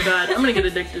 Oh my god, I'm gonna get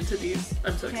addicted to these.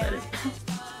 I'm so excited.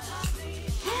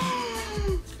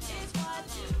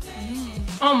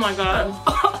 Oh my god.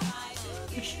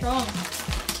 They're strong.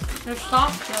 They're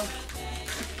soft though.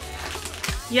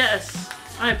 Yes,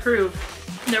 I approve.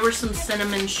 There were some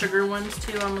cinnamon sugar ones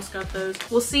too. I almost got those.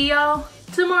 We'll see y'all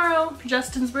tomorrow.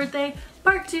 Justin's birthday,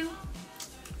 part 2.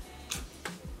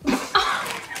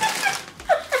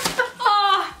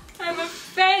 Oh, I'm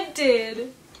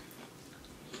offended.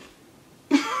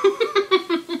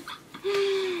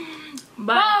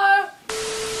 Bye.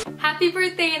 Happy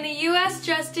birthday in the US,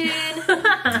 Justin.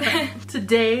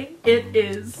 Today it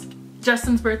is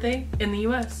Justin's birthday in the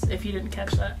US, if you didn't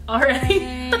catch that already.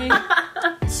 Yay.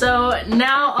 So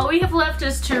now all we have left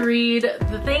is to read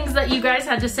the things that you guys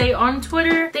had to say on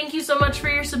Twitter. Thank you so much for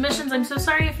your submissions. I'm so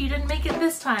sorry if you didn't make it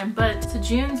this time, but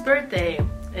June's birthday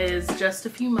is just a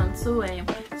few months away,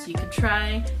 so you could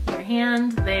try your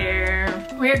hand there.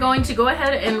 We're going to go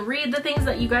ahead and read the things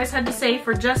that you guys had to say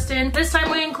for Justin. This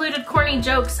time we included corny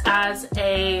jokes as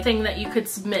a thing that you could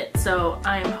submit, so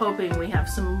I'm hoping we have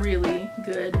some really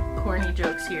good corny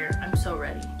jokes here. I'm so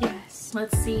ready. Yes.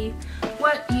 Let's see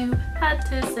what you had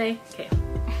to say. Okay.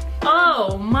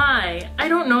 Oh my, I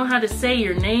don't know how to say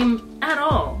your name at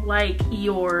all. Like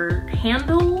your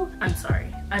handle? I'm sorry.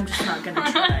 I'm just not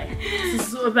gonna try. This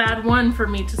is a bad one for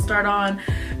me to start on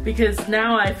because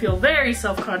now I feel very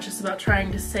self-conscious about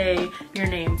trying to say your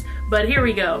names. But here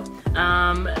we go.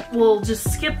 We'll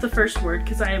just skip the first word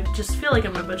because I just feel like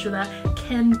I'm gonna butcher that.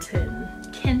 Kenton.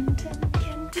 Kenton.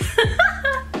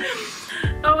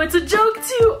 Oh, it's a joke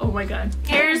too! Oh my god.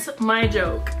 Here's my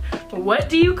joke. What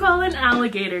do you call an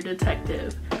alligator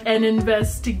detective? An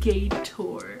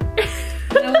investigator.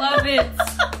 I love it.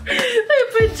 They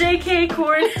put JK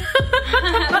corn.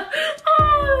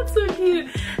 Oh, that's so cute.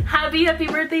 Happy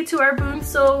birthday to our Boon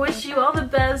Soul. Wish you all the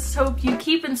best. Hope you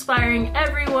keep inspiring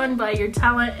everyone by your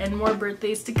talent and more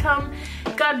birthdays to come.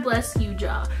 God bless you,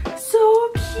 Ja.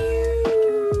 So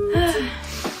cute.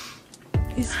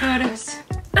 These photos.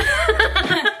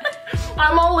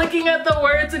 I'm all looking at the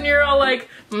words and you're all like,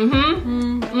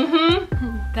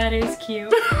 That is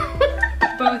cute.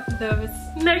 Both of those.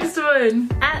 Next one,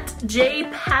 at J.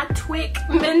 Patwick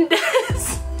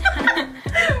Mendez.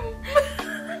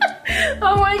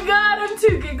 Oh my god, I'm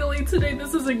too giggly today.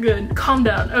 This isn't good. Calm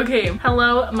down. Okay.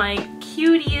 Hello, my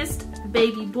cutest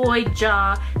baby boy,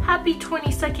 Ja. Happy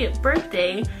 22nd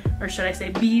birthday, or should I say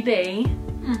B-Day.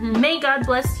 May God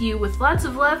bless you with lots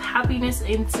of love, happiness,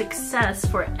 and success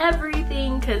for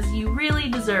everything, because you really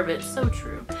deserve it. So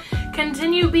true.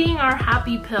 Continue being our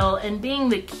happy pill and being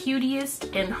the cutest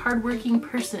and hardworking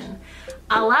person.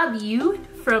 I love you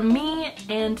from me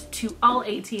and to all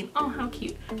 18. Oh, how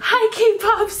cute. Hi,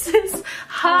 KPOPSIS.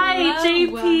 Hi,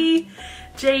 Hello. JP.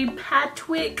 J.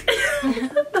 Patwick.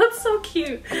 That's so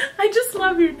cute. I just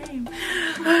love your name.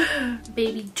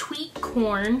 Baby Tweet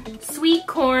Corn. Sweet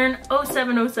Corn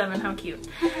 0707. How cute.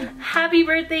 Happy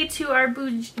birthday to our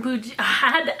Booj. I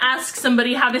had to ask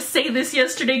somebody how to say this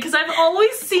yesterday because I've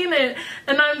always seen it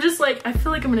and I'm just like, I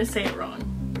feel like I'm gonna say it wrong.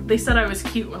 They said I was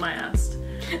cute when I asked.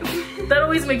 That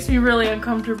always makes me really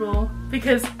uncomfortable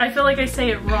because I feel like I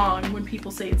say it wrong when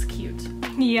people say it's cute.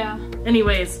 Yeah.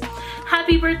 Anyways,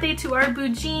 happy birthday to our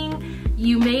Boojing.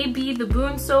 You may be the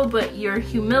Boon Soul, but your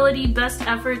humility, best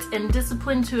efforts, and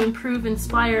discipline to improve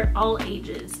inspire all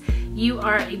ages. You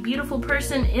are a beautiful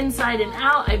person inside and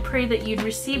out. I pray that you'd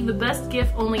receive the best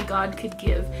gift only God could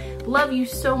give. Love you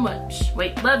so much.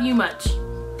 Wait, love you much.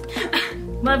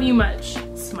 Love you much.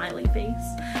 Smiley face.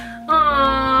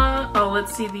 Aww. Oh,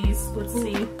 let's see these. Let's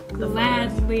see. The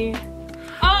Gladly.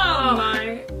 Oh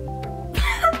my.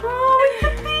 Oh, the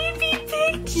baby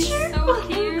picture. So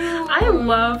cute. I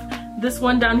love this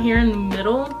one down here in the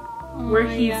middle where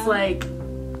he's yeah. like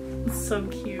so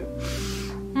cute.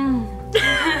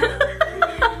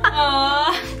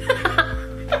 Aww.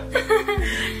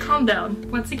 Calm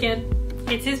down. Once again,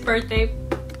 it's his birthday.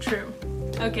 True.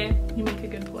 Okay. You make a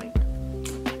good point.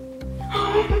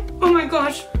 Oh my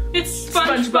gosh. It's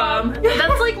SpongeBob.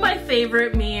 That's like my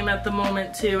favorite meme at the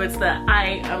moment too. It's that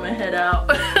I'm a head out.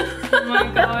 Oh my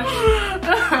gosh.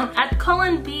 At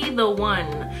Cullen B the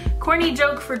One. Corny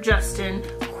joke for Justin.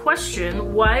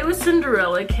 Question, why was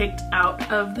Cinderella kicked out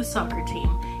of the soccer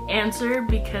team? Answer,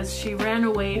 because she ran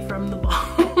away from the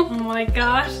ball. Oh my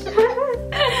gosh.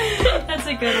 That's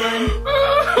a good one.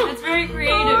 That's very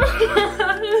creative.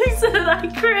 He said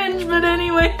I cringe, but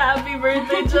anyway, happy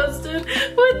birthday, Justin,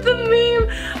 with the meme.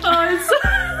 Oh,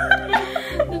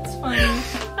 That's funny.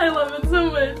 I love it so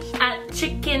much. At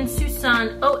Chicken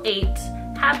Susan 08,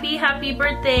 happy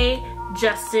birthday,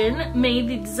 Justin. May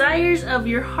the desires of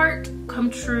your heart come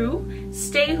true.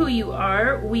 Stay who you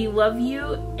are. We love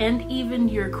you and even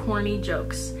your corny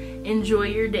jokes. Enjoy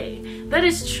your day. That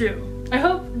is true. I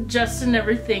hope Justin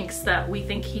never thinks that we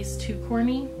think he's too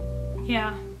corny.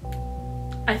 Yeah.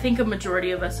 I think a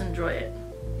majority of us enjoy it.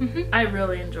 I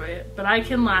really enjoy it, but I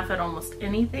can laugh at almost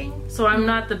anything, so I'm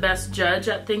not the best judge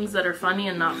at things that are funny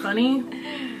and not funny.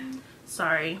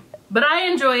 Sorry. But I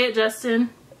enjoy it, Justin.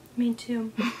 Me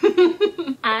too.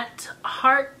 At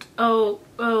Heart, oh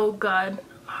God.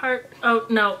 Heart, oh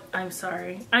no, I'm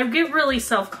sorry. I get really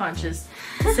self-conscious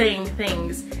saying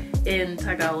things in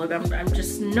Tagalog. I'm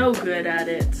just no good at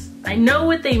it. I know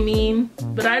what they mean,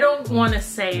 but I don't want to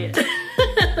say it.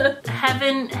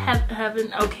 Heaven,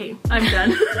 okay, I'm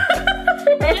done.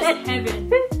 Just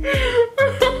heaven.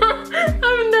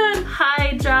 I'm done.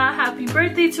 Hi, Ja. Happy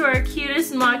birthday to our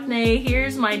cutest Maknae.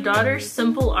 Here's my daughter's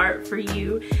simple art for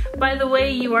you. By the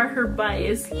way, you are her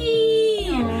bias. Yee!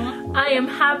 Aww. I am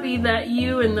happy that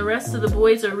you and the rest of the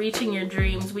boys are reaching your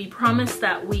dreams. We promise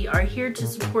that we are here to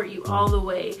support you all the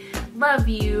way. Love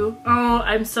you. Oh,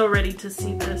 I'm so ready to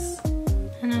see this.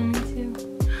 I know, me too.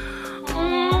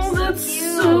 Oh, that's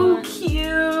so cute.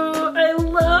 I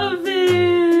love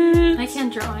it. I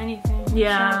can't draw anything.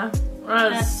 Yeah,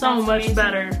 that's so that's much amazing.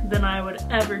 better than I would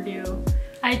ever do.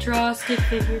 I draw stick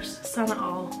figures. Sana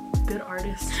all good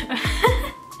artist.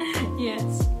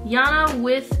 Yes. Yana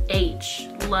with H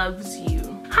loves you.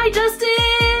 Hi,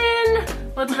 Justin!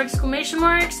 Lots of exclamation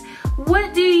marks.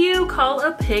 What do you call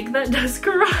a pig that does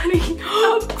karate?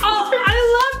 Oh, I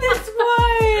love this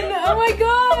one! Oh my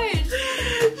gosh!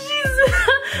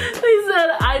 They said,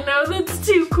 I know that's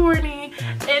too corny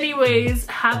Anyways,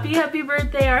 happy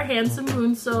birthday, our handsome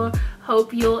Bunso.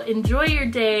 Hope you'll enjoy your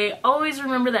day. Always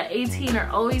remember that 18 are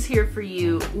always here for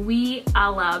you. We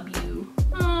love you.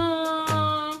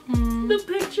 Aww. The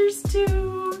pictures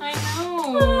too. I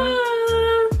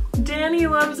know. Danny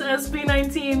Loves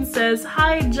SB19 says,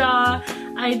 hi Ja,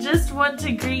 I just want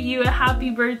to greet you a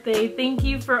happy birthday. Thank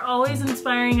you for always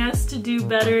inspiring us to do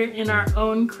better in our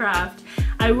own craft.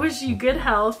 I wish you good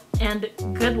health and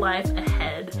good life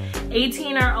ahead.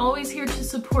 18 are always here to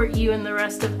support you and the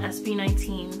rest of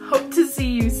SB19. Hope to see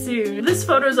you soon. This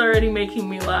photo's already making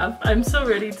me laugh. I'm so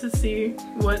ready to see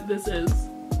what this is.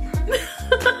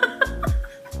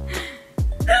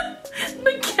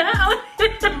 The cat.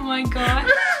 Oh my god.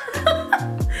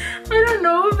 I don't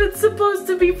know if it's supposed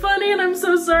to be funny, and I'm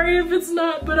so sorry if it's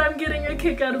not, but I'm getting a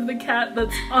kick out of the cat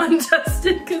that's on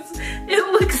Justin because it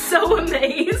looks so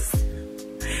amazed.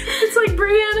 It's like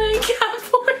Brianna and Cat.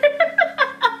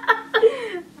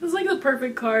 It's like the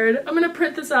perfect card. I'm gonna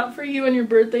print this out for you on your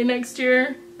birthday next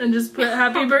year and just put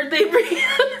happy birthday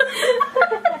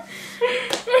Brianna.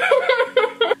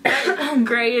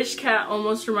 Grayish cat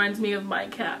almost reminds me of my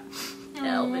cat.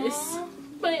 Elvis.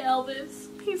 My Elvis.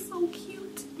 He's so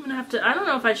cute. I'm gonna have to, I don't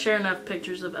know if I share enough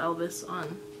pictures of Elvis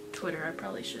on Twitter. I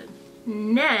probably should.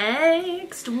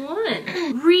 Next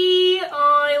one. Ree,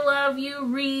 oh, I love you,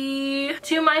 Ree.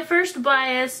 To my first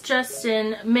bias,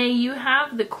 Justin, may you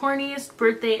have the corniest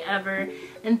birthday ever,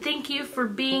 and thank you for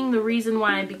being the reason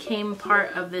why I became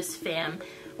part of this fam.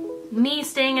 Me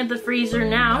staying at the freezer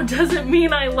now doesn't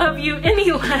mean I love you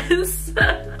any less.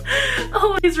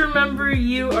 Always remember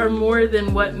you are more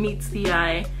than what meets the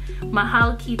eye.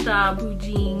 Mahal kita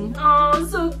bujing. Oh,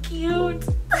 so cute.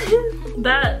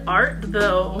 That art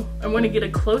though, I want to get a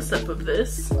close-up of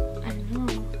this. I know.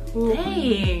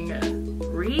 Dang.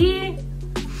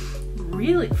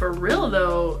 Really, for real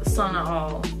though, Sana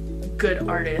All. Good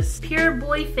artist. Pure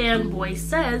Boy Fanboy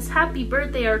says, happy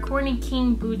birthday, our corny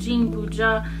king Bujing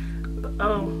Buja.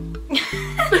 Oh.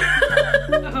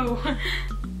 Oh.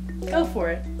 Go for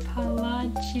it.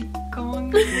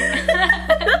 Palachikong.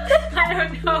 I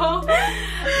don't know.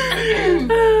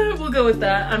 We'll go with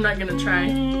that. I'm not gonna try.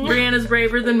 Brianna's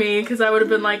braver than me because I would have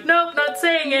been like, nope, not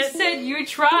saying You it. said you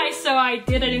try, so I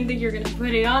did. I didn't think you were gonna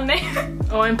put it on there.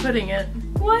 Oh, I'm putting it.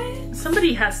 What?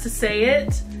 Somebody has to say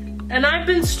it. And I've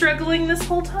been struggling this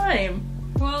whole time.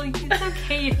 Well, it's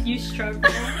okay if you struggle.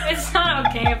 It's not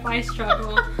okay if I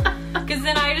struggle. Because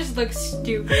then I just look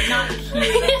stupid, not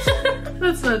cute.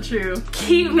 That's not true.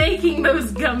 Keep making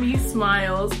those gummy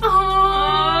smiles. Oh,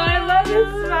 I love his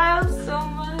smile so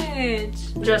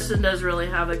much. Justin does really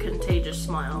have a contagious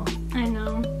smile. I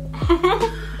know.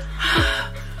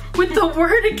 With the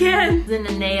word again.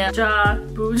 Zinanea, ja,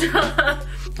 buja.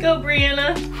 Go,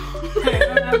 Brianna.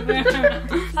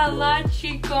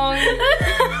 Palachikong.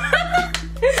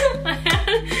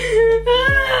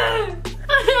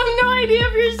 I have no idea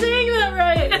if you're saying that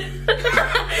right.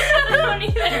 I don't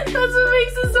either. That's what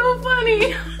makes it so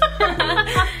funny.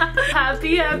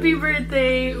 Happy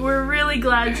birthday. We're really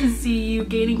glad to see you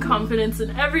gaining confidence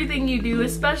in everything you do,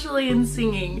 especially in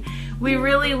singing. We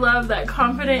really love that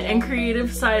confident and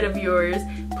creative side of yours.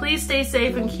 Please stay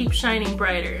safe and keep shining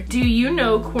brighter. Do you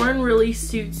know corn really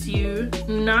suits you?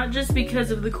 Not just because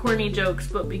of the corny jokes,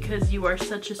 but because you are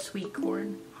such a sweet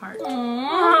corn heart.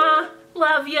 Aww.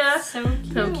 Love ya. So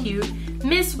cute. So cute.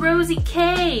 Miss Rosie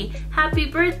K. Happy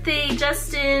birthday,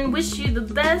 Justin. Wish you the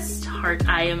best. Heart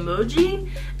eye emoji.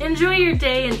 Enjoy your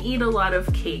day and eat a lot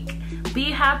of cake.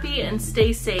 Be happy and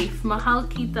stay safe. Mahal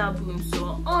kita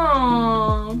bunso.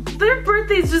 Aww. Their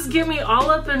birthdays just get me all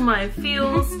up in my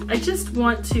feels. I just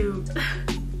want to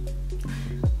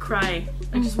cry.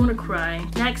 I just want to cry.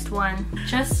 Next one.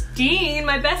 Justine,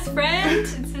 my best friend.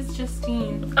 It says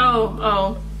Justine.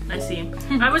 Oh. I see.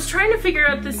 I was trying to figure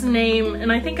out this name, and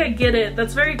I think I get it.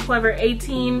 That's very clever.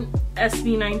 18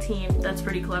 SB19. That's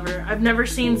pretty clever. I've never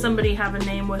seen somebody have a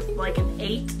name with like an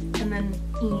 8 and then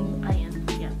in.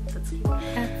 Yeah, that's cute.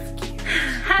 That's cute.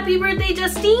 Happy birthday,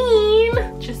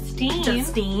 Justine!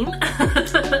 Justine.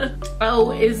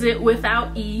 Oh, is it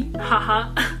without E?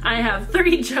 Haha. I have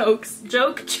 3 jokes.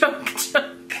 Joke.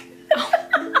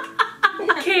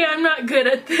 Okay, I'm not good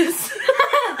at this.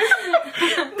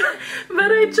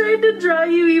 But I tried to draw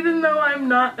you even though I'm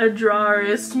not a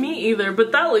drawerist. Me either,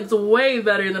 but that looks way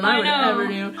better than I would ever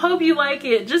do. Hope you like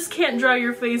it. Just can't draw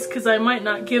your face because I might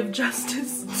not give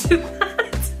justice to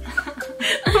that.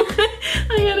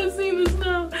 I gotta see this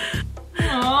now.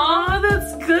 Aw,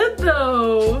 that's good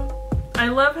though. I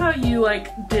love how you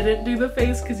like didn't do the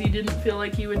face because you didn't feel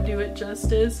like you would do it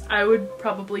justice. I would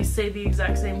probably say the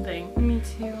exact same thing. Me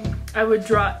too. I would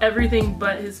draw everything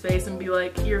but his face and be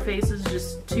like, your face is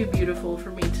just too beautiful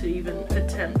for me to even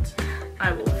attempt.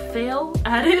 I will fail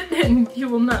at it and you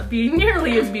will not be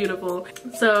nearly as beautiful.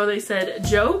 So they said,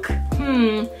 joke?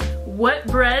 What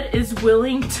bread is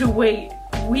willing to wait?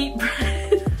 Wheat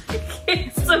bread. Okay,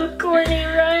 so corny,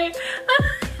 right?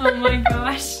 Oh my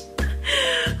gosh.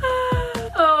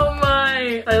 Oh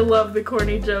my. I love the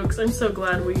corny jokes. I'm so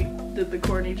glad we did the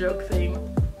corny joke thing.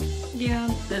 Yeah.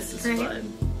 This is great.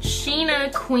 fun.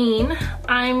 Sheena Queen.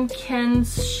 I'm Ken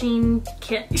Sheen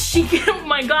Ken. She can. Oh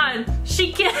my god.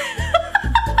 She can.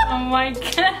 Oh my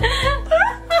god.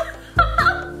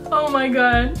 Oh my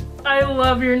god. I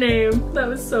love your name. That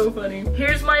was so funny.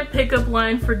 Here's my pickup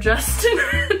line for Justin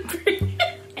and Brianna.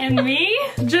 And me?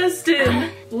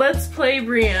 Justin, let's play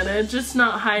Brianna, just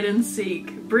not hide and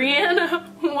seek. Brianna,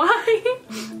 why?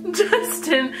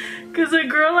 Justin, because a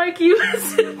girl like you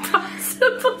is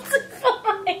impossible to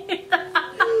find.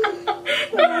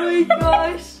 Oh my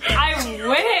gosh. I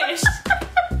wish.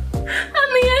 On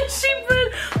the end she put,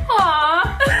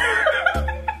 aw.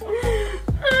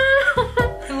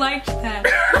 I liked that.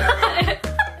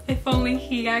 If only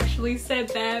he actually said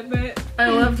that, but I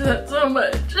loved that so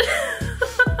much.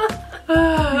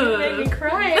 it made me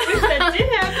cry. I wish that did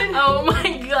happen. Oh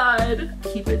my god.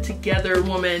 Keep it together,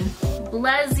 woman.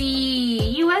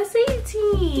 Blezzy, US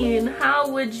 18. How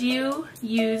would you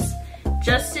use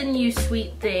Justin, you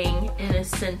sweet thing in a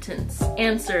sentence?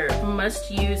 Answer, must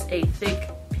use a thick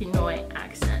Pinoy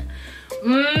accent.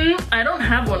 I don't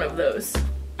have one of those.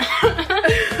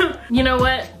 You know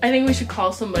what? I think we should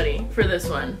call somebody for this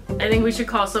one. I think we should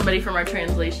call somebody from our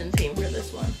translation team for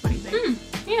this one. What do you think?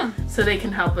 Yeah. So they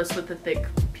can help us with the thick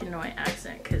Pinoy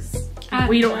accent, because I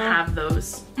we don't know. have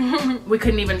those. We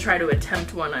couldn't even try to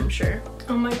attempt one, I'm sure.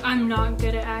 Oh my, I'm not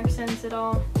good at accents at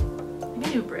all. I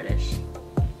can do British.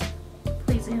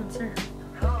 Please answer.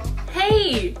 Hello.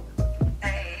 Hey!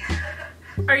 Hey.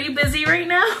 Are you busy right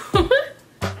now? Not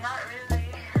really.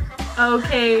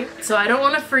 Okay, so I don't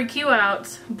want to freak you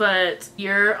out, but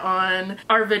you're on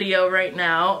our video right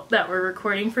now that we're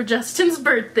recording for Justin's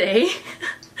birthday. Okay.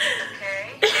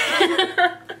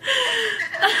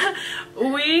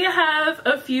 We have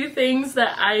a few things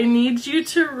that I need you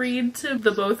to read to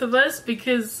the both of us,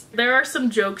 because there are some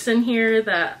jokes in here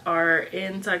that are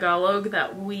in Tagalog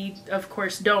that we, of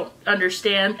course, don't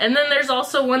understand. And then there's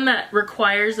also one that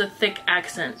requires a thick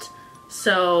accent.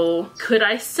 So could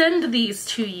I send these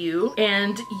to you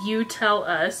and you tell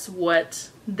us what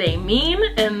they mean,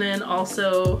 and then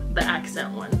also the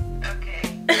accent one?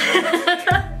 Okay.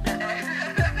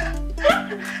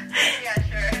 Yeah,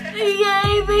 sure.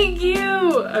 Yay, thank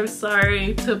you! I'm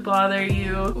sorry to bother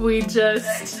you. We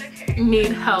just It's okay.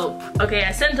 need help. Okay,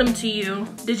 I sent them to you.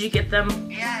 Did you get them?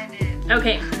 Yeah, I did.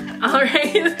 Okay,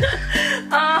 alright.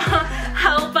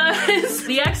 Help us.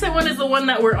 The accent one is the one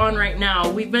that we're on right now.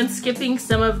 We've been skipping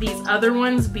some of these other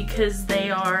ones because they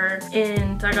are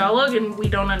in Tagalog and we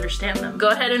don't understand them. Go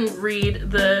ahead and read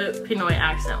the Pinoy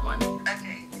accent one.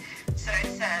 Okay. So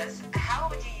it says, how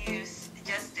would you use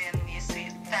Justin, you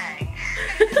sweet thing?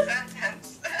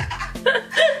 Sentence.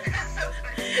 So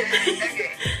funny.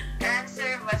 Okay.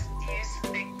 Answer, must use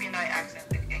big Pinoy accent.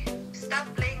 Okay. Stop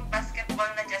playing basketball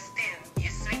na Justin.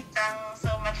 You sweet thing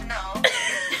so much now.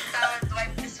 Towel to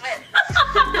wipe the sweat.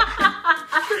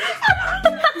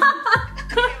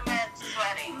 You meant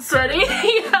sweating. Sweating?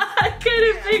 Yeah, I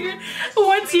couldn't figure.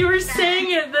 Once you were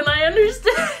saying it, then I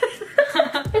understood.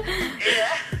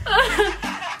 Yeah.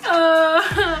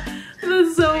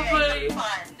 That's so Yeah, funny. it's a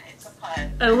pun. It's a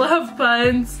pun. I love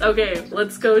puns. Okay,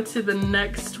 let's go to the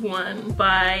next one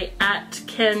by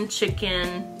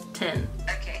 @KenChicken10.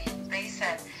 Okay, they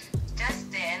said,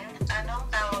 Justin, anong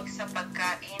tawag sa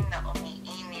pagkain na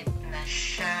umiinit na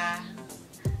siya?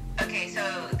 Okay, so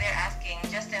they're asking,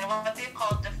 Justin, what do you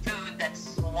call the food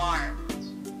that's warm?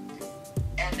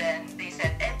 And then they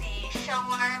said, Eddie,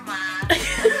 shawarma.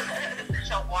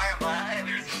 Shawarma,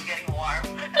 because it's getting warm.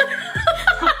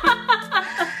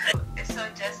 So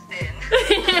Justin.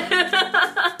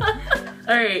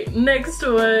 Alright, next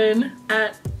one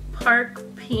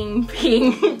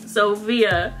 @ParkPingPing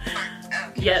Sophia.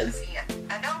 Okay, Yes. Sophia.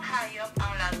 Anong hayop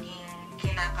ang laging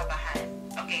kinakabahan?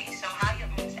 Okay, so hayop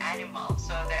means animal.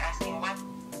 So they're asking what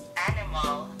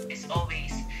animal is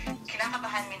always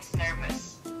kinakabahan means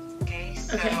nervous. Okay,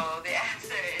 so Okay. the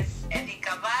answer is Edi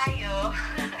Caballo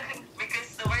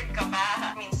because the word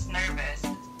kaba means nervous.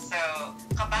 So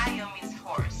caballo means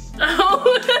horse. Oh,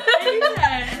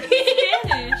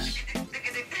 Spanish.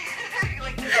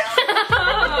 Like the bell.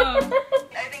 Oh.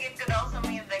 I think it could also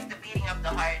mean like the beating of the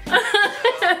heart.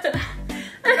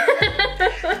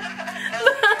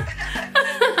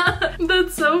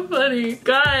 That's so funny.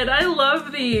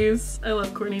 Nice. I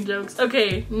love corny jokes.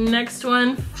 Okay, next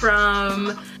one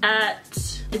from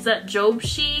is that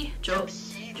Jobshi?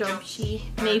 Jobshi,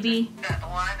 maybe. That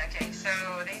one, okay. So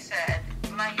they said,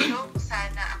 may joke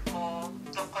sana ako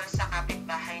tungkol sa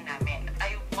kapitbahay namin.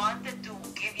 I wanted to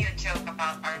give you a joke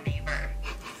about our neighbor.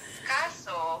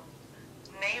 Kaso,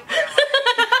 neighbor.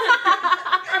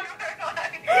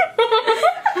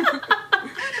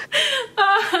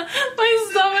 My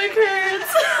stomach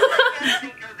hurts. I can't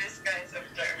think of this kinds of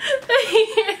jokes.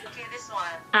 Okay, this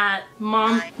one. At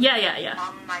mom. Yeah.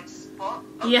 Mom likes po.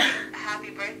 Okay. Yeah.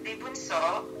 Happy birthday,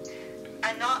 bunso.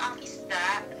 Ano ang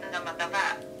isda na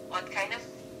mataba? What kind of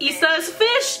fish? Isa's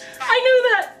fish. I knew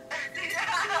that.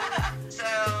 So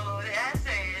the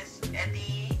answer is the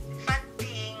pating.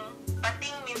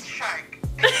 Pating means shark.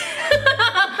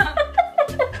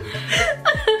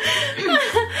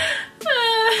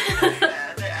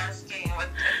 They're asking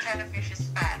what kind of fish is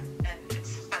fat, and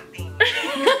it's pating.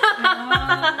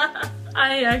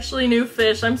 I actually knew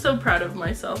fish. I'm so proud of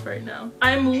myself right now.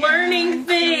 I'm learning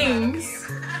things.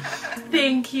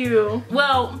 Thank you.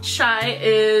 Well, Shy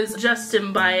is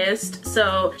Justin biased.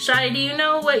 So, Shy, do you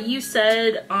know what you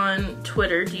said on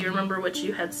Twitter? Do you remember what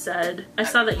you had said? I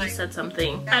saw that you said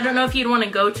something. I don't know if you'd want to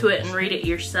go to it and read it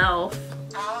yourself.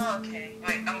 Oh, okay.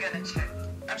 Wait, I'm gonna check.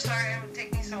 I'm sorry, I'm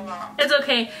taking so long. It's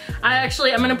okay. I'm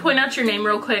gonna point out your name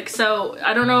real quick. So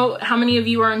I don't know how many of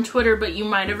you are on Twitter, but you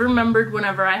might have remembered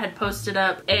whenever I had posted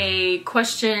up a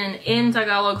question in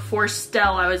Tagalog for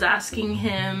Stel, I was asking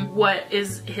him what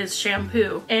is his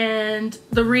shampoo. And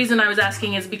the reason I was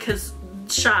asking is because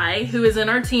Shy, who is in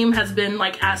our team, has been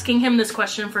like asking him this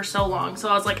question for so long. So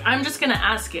I was like, I'm just gonna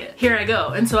ask it. Here I go.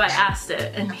 And so I asked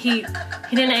it, and he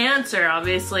didn't answer,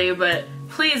 obviously, but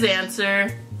please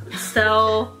answer.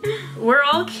 So, we're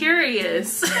all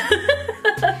curious. I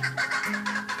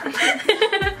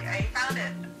found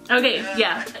it. Okay,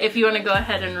 yeah, if you want to go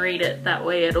ahead and read it, that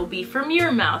way it'll be from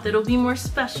your mouth. It'll be more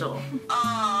special.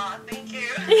 Aw, thank you.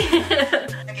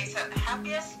 Okay, so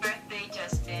happiest birthday,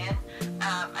 Justin.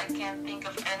 I can't think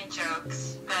of any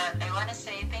jokes, but I want to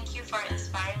say thank you for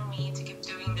inspiring me to keep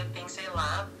doing the things I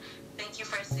love. Thank you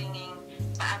for singing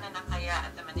Paano Na Kaya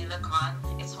at the Manila Con.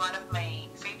 It's one of my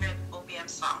favorite OPM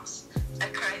songs. I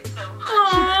cried so much.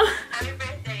 Aww. Happy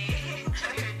birthday.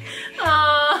 Enjoy your day.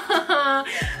 Aww,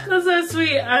 that's so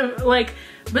sweet. I'm like,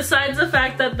 besides the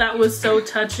fact that that was so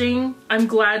touching, I'm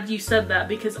glad you said that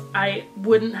because I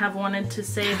wouldn't have wanted to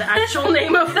say the actual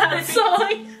name of that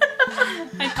song.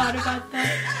 I thought about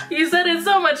that. You said it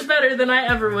so much better than I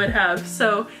ever would have,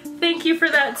 so thank you for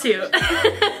that too.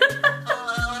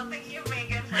 Oh, thank you,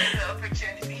 Megan, for the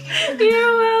opportunity.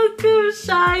 You're welcome,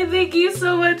 Shy. Thank you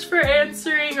so much for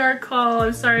answering our call.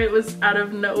 I'm sorry it was out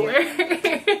of nowhere.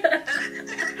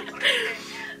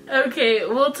 Okay,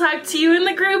 we'll talk to you in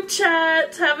the group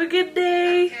chat. Have a good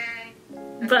day. Okay.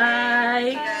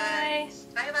 Bye. Bye.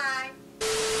 Bye-bye.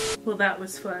 Well, that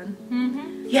was fun.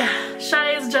 Mm-hmm. Yeah,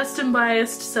 Shy is Justin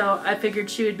biased, so I figured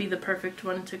she would be the perfect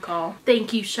one to call.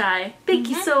 Thank you, Shy. Thank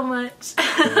you so much.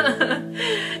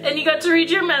 And you got to read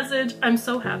your message. I'm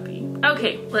so happy.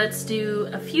 Okay, let's do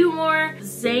a few more.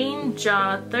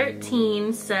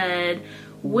 ZaneJaw13 said,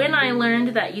 when I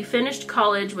learned that you finished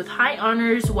college with high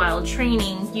honors while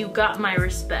training, you got my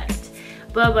respect.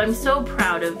 Bub, I'm so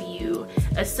proud of you.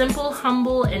 A simple,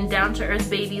 humble, and down-to-earth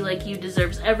baby like you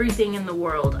deserves everything in the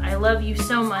world. I love you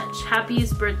so much.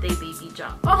 Happiest birthday, baby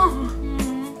Jaw. Oh,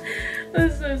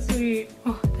 that's so sweet.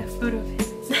 Oh, that photo of him.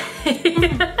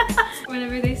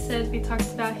 Whenever they said, we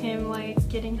talked about him like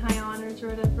getting high honors or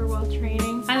whatever while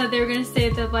training, I thought they were gonna say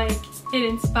that like it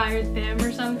inspired them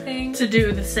or something. To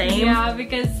do the same? Yeah,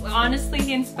 because honestly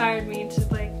he inspired me to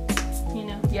like, you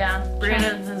know. Yeah,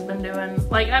 Brianna has been doing,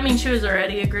 like, I mean, she was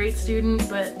already a great student,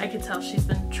 but I could tell she's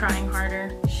been trying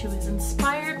harder. She was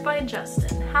inspired by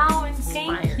Justin. How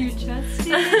inspired. Thank you,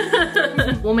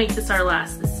 Justin. We'll make this our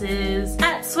last. This is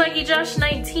at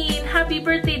SwaggyJosh19. Happy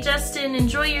birthday, Justin.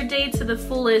 Enjoy your day to the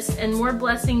fullest and more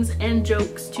blessings and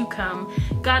jokes to come.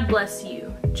 God bless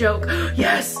you. Joke.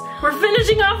 Yes, we're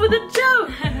finishing off with a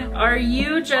joke. Are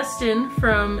you Justin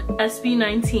from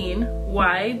SB19?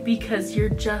 Why? Because you're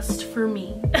just for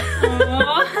me.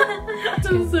 Aww. That's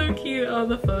so cute on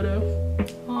the photo.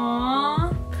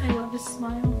 Aww. I love his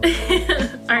smile.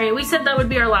 Alright, we said that would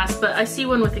be our last, but I see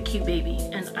one with a cute baby,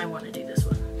 and I want to do this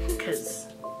one, because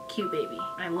cute baby.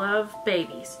 I love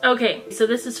babies. Okay, so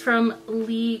this is from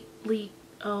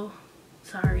oh,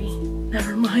 sorry.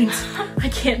 Never mind. I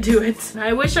can't do it.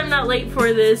 I wish I'm not late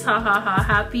for this. Ha ha ha.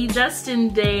 Happy Justin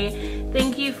Day.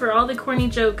 Thank you for all the corny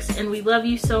jokes, and we love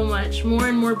you so much. More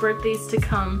and more birthdays to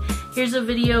come. Here's a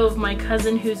video of my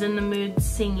cousin who's in the mood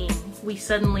singing. we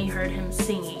suddenly heard him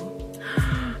singing.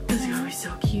 This is gonna be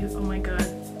so cute. Oh my god.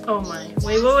 Oh my.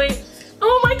 Wait, wait, wait.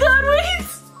 Oh my god, wait!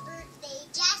 Birthday,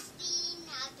 Justin.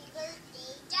 Happy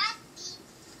birthday, Justin.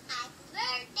 Happy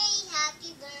birthday,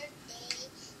 happy birthday.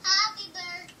 Happy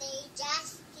birthday,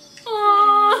 Justin.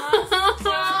 Aww.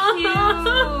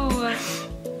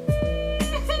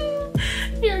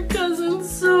 Your cousin's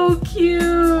so cute.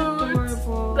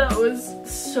 Adorable. That was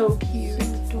so cute.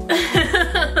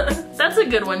 That's a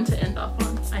good one to end off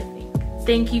on, I think.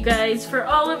 Thank you guys for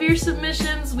all of your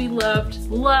submissions. We loved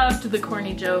the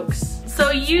corny jokes. So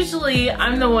usually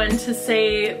I'm the one to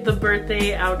say the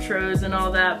birthday outros and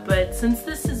all that, but since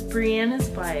this is Brianna's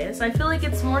bias, I feel like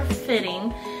it's more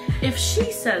fitting if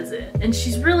she says it. And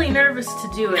she's really nervous to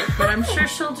do it, but I'm sure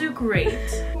she'll do great.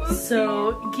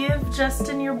 So give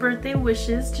Justin your birthday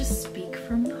wishes. Just speak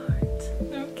from the heart.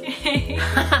 Okay.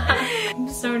 I'm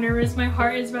so nervous. My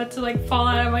heart is about to like fall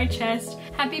out of my chest.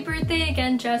 Happy birthday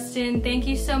again, Justin. Thank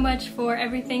you so much for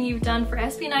everything you've done for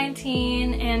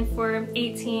SB19 and for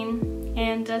 18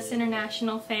 and us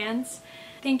international fans.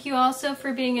 Thank you also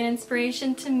for being an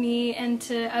inspiration to me and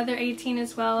to other 18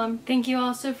 as well. Thank you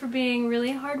also for being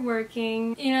really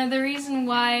hardworking. You know, the reason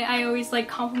why I always like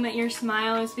compliment your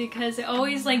smile is because it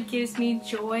always like gives me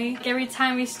joy. Every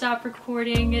time we stop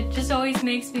recording, it just always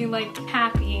makes me like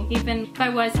happy. Even if I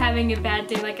was having a bad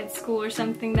day like at school or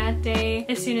something that day,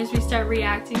 as soon as we start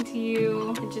reacting to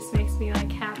you, it just makes me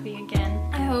like happy again.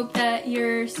 I hope that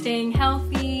you're staying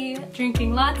healthy,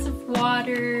 drinking lots of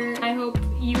water. I hope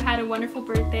you had a wonderful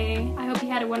birthday. I hope you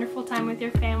had a wonderful time with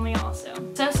your family also.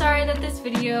 So sorry that this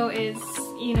video is,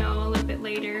 you know, a little bit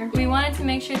later. We wanted to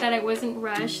make sure that it wasn't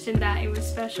rushed and that it was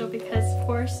special because, of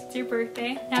course, it's your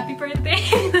birthday. Happy birthday!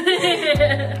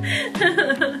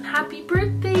 Happy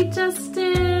birthday,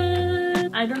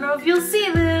 Justin! I don't know if you'll see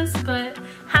this, but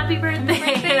happy birthday!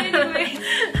 Happy birthday anyway.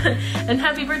 And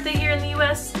happy birthday here in the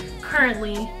US.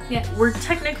 Currently, Yes. we're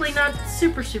technically not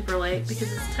super late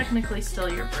because it's technically still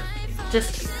your birthday.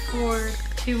 Just kidding. For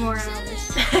 2 more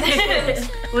hours.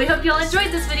 We hope y'all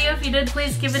enjoyed this video. If you did,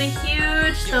 please give it a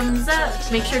huge thumbs up.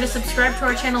 Make sure to subscribe to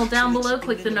our channel down below.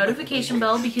 Click the notification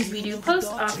bell because we do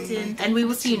post often. And we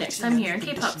will see you next time here in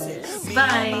KPOPSIS.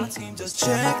 Bye! Just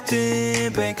checked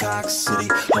in Bangkok City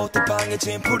호텔방에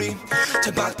짐풀이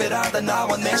창밖배라다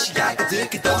나와 내 시야가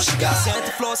듣기 도시가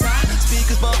Santa Claus high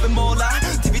speakers bumping M.O.L.A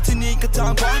TV 트니까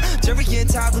tongue 봐 Jerry and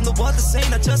Todd don't know what to say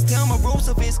Now just tell my rules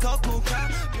of his cool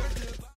crowd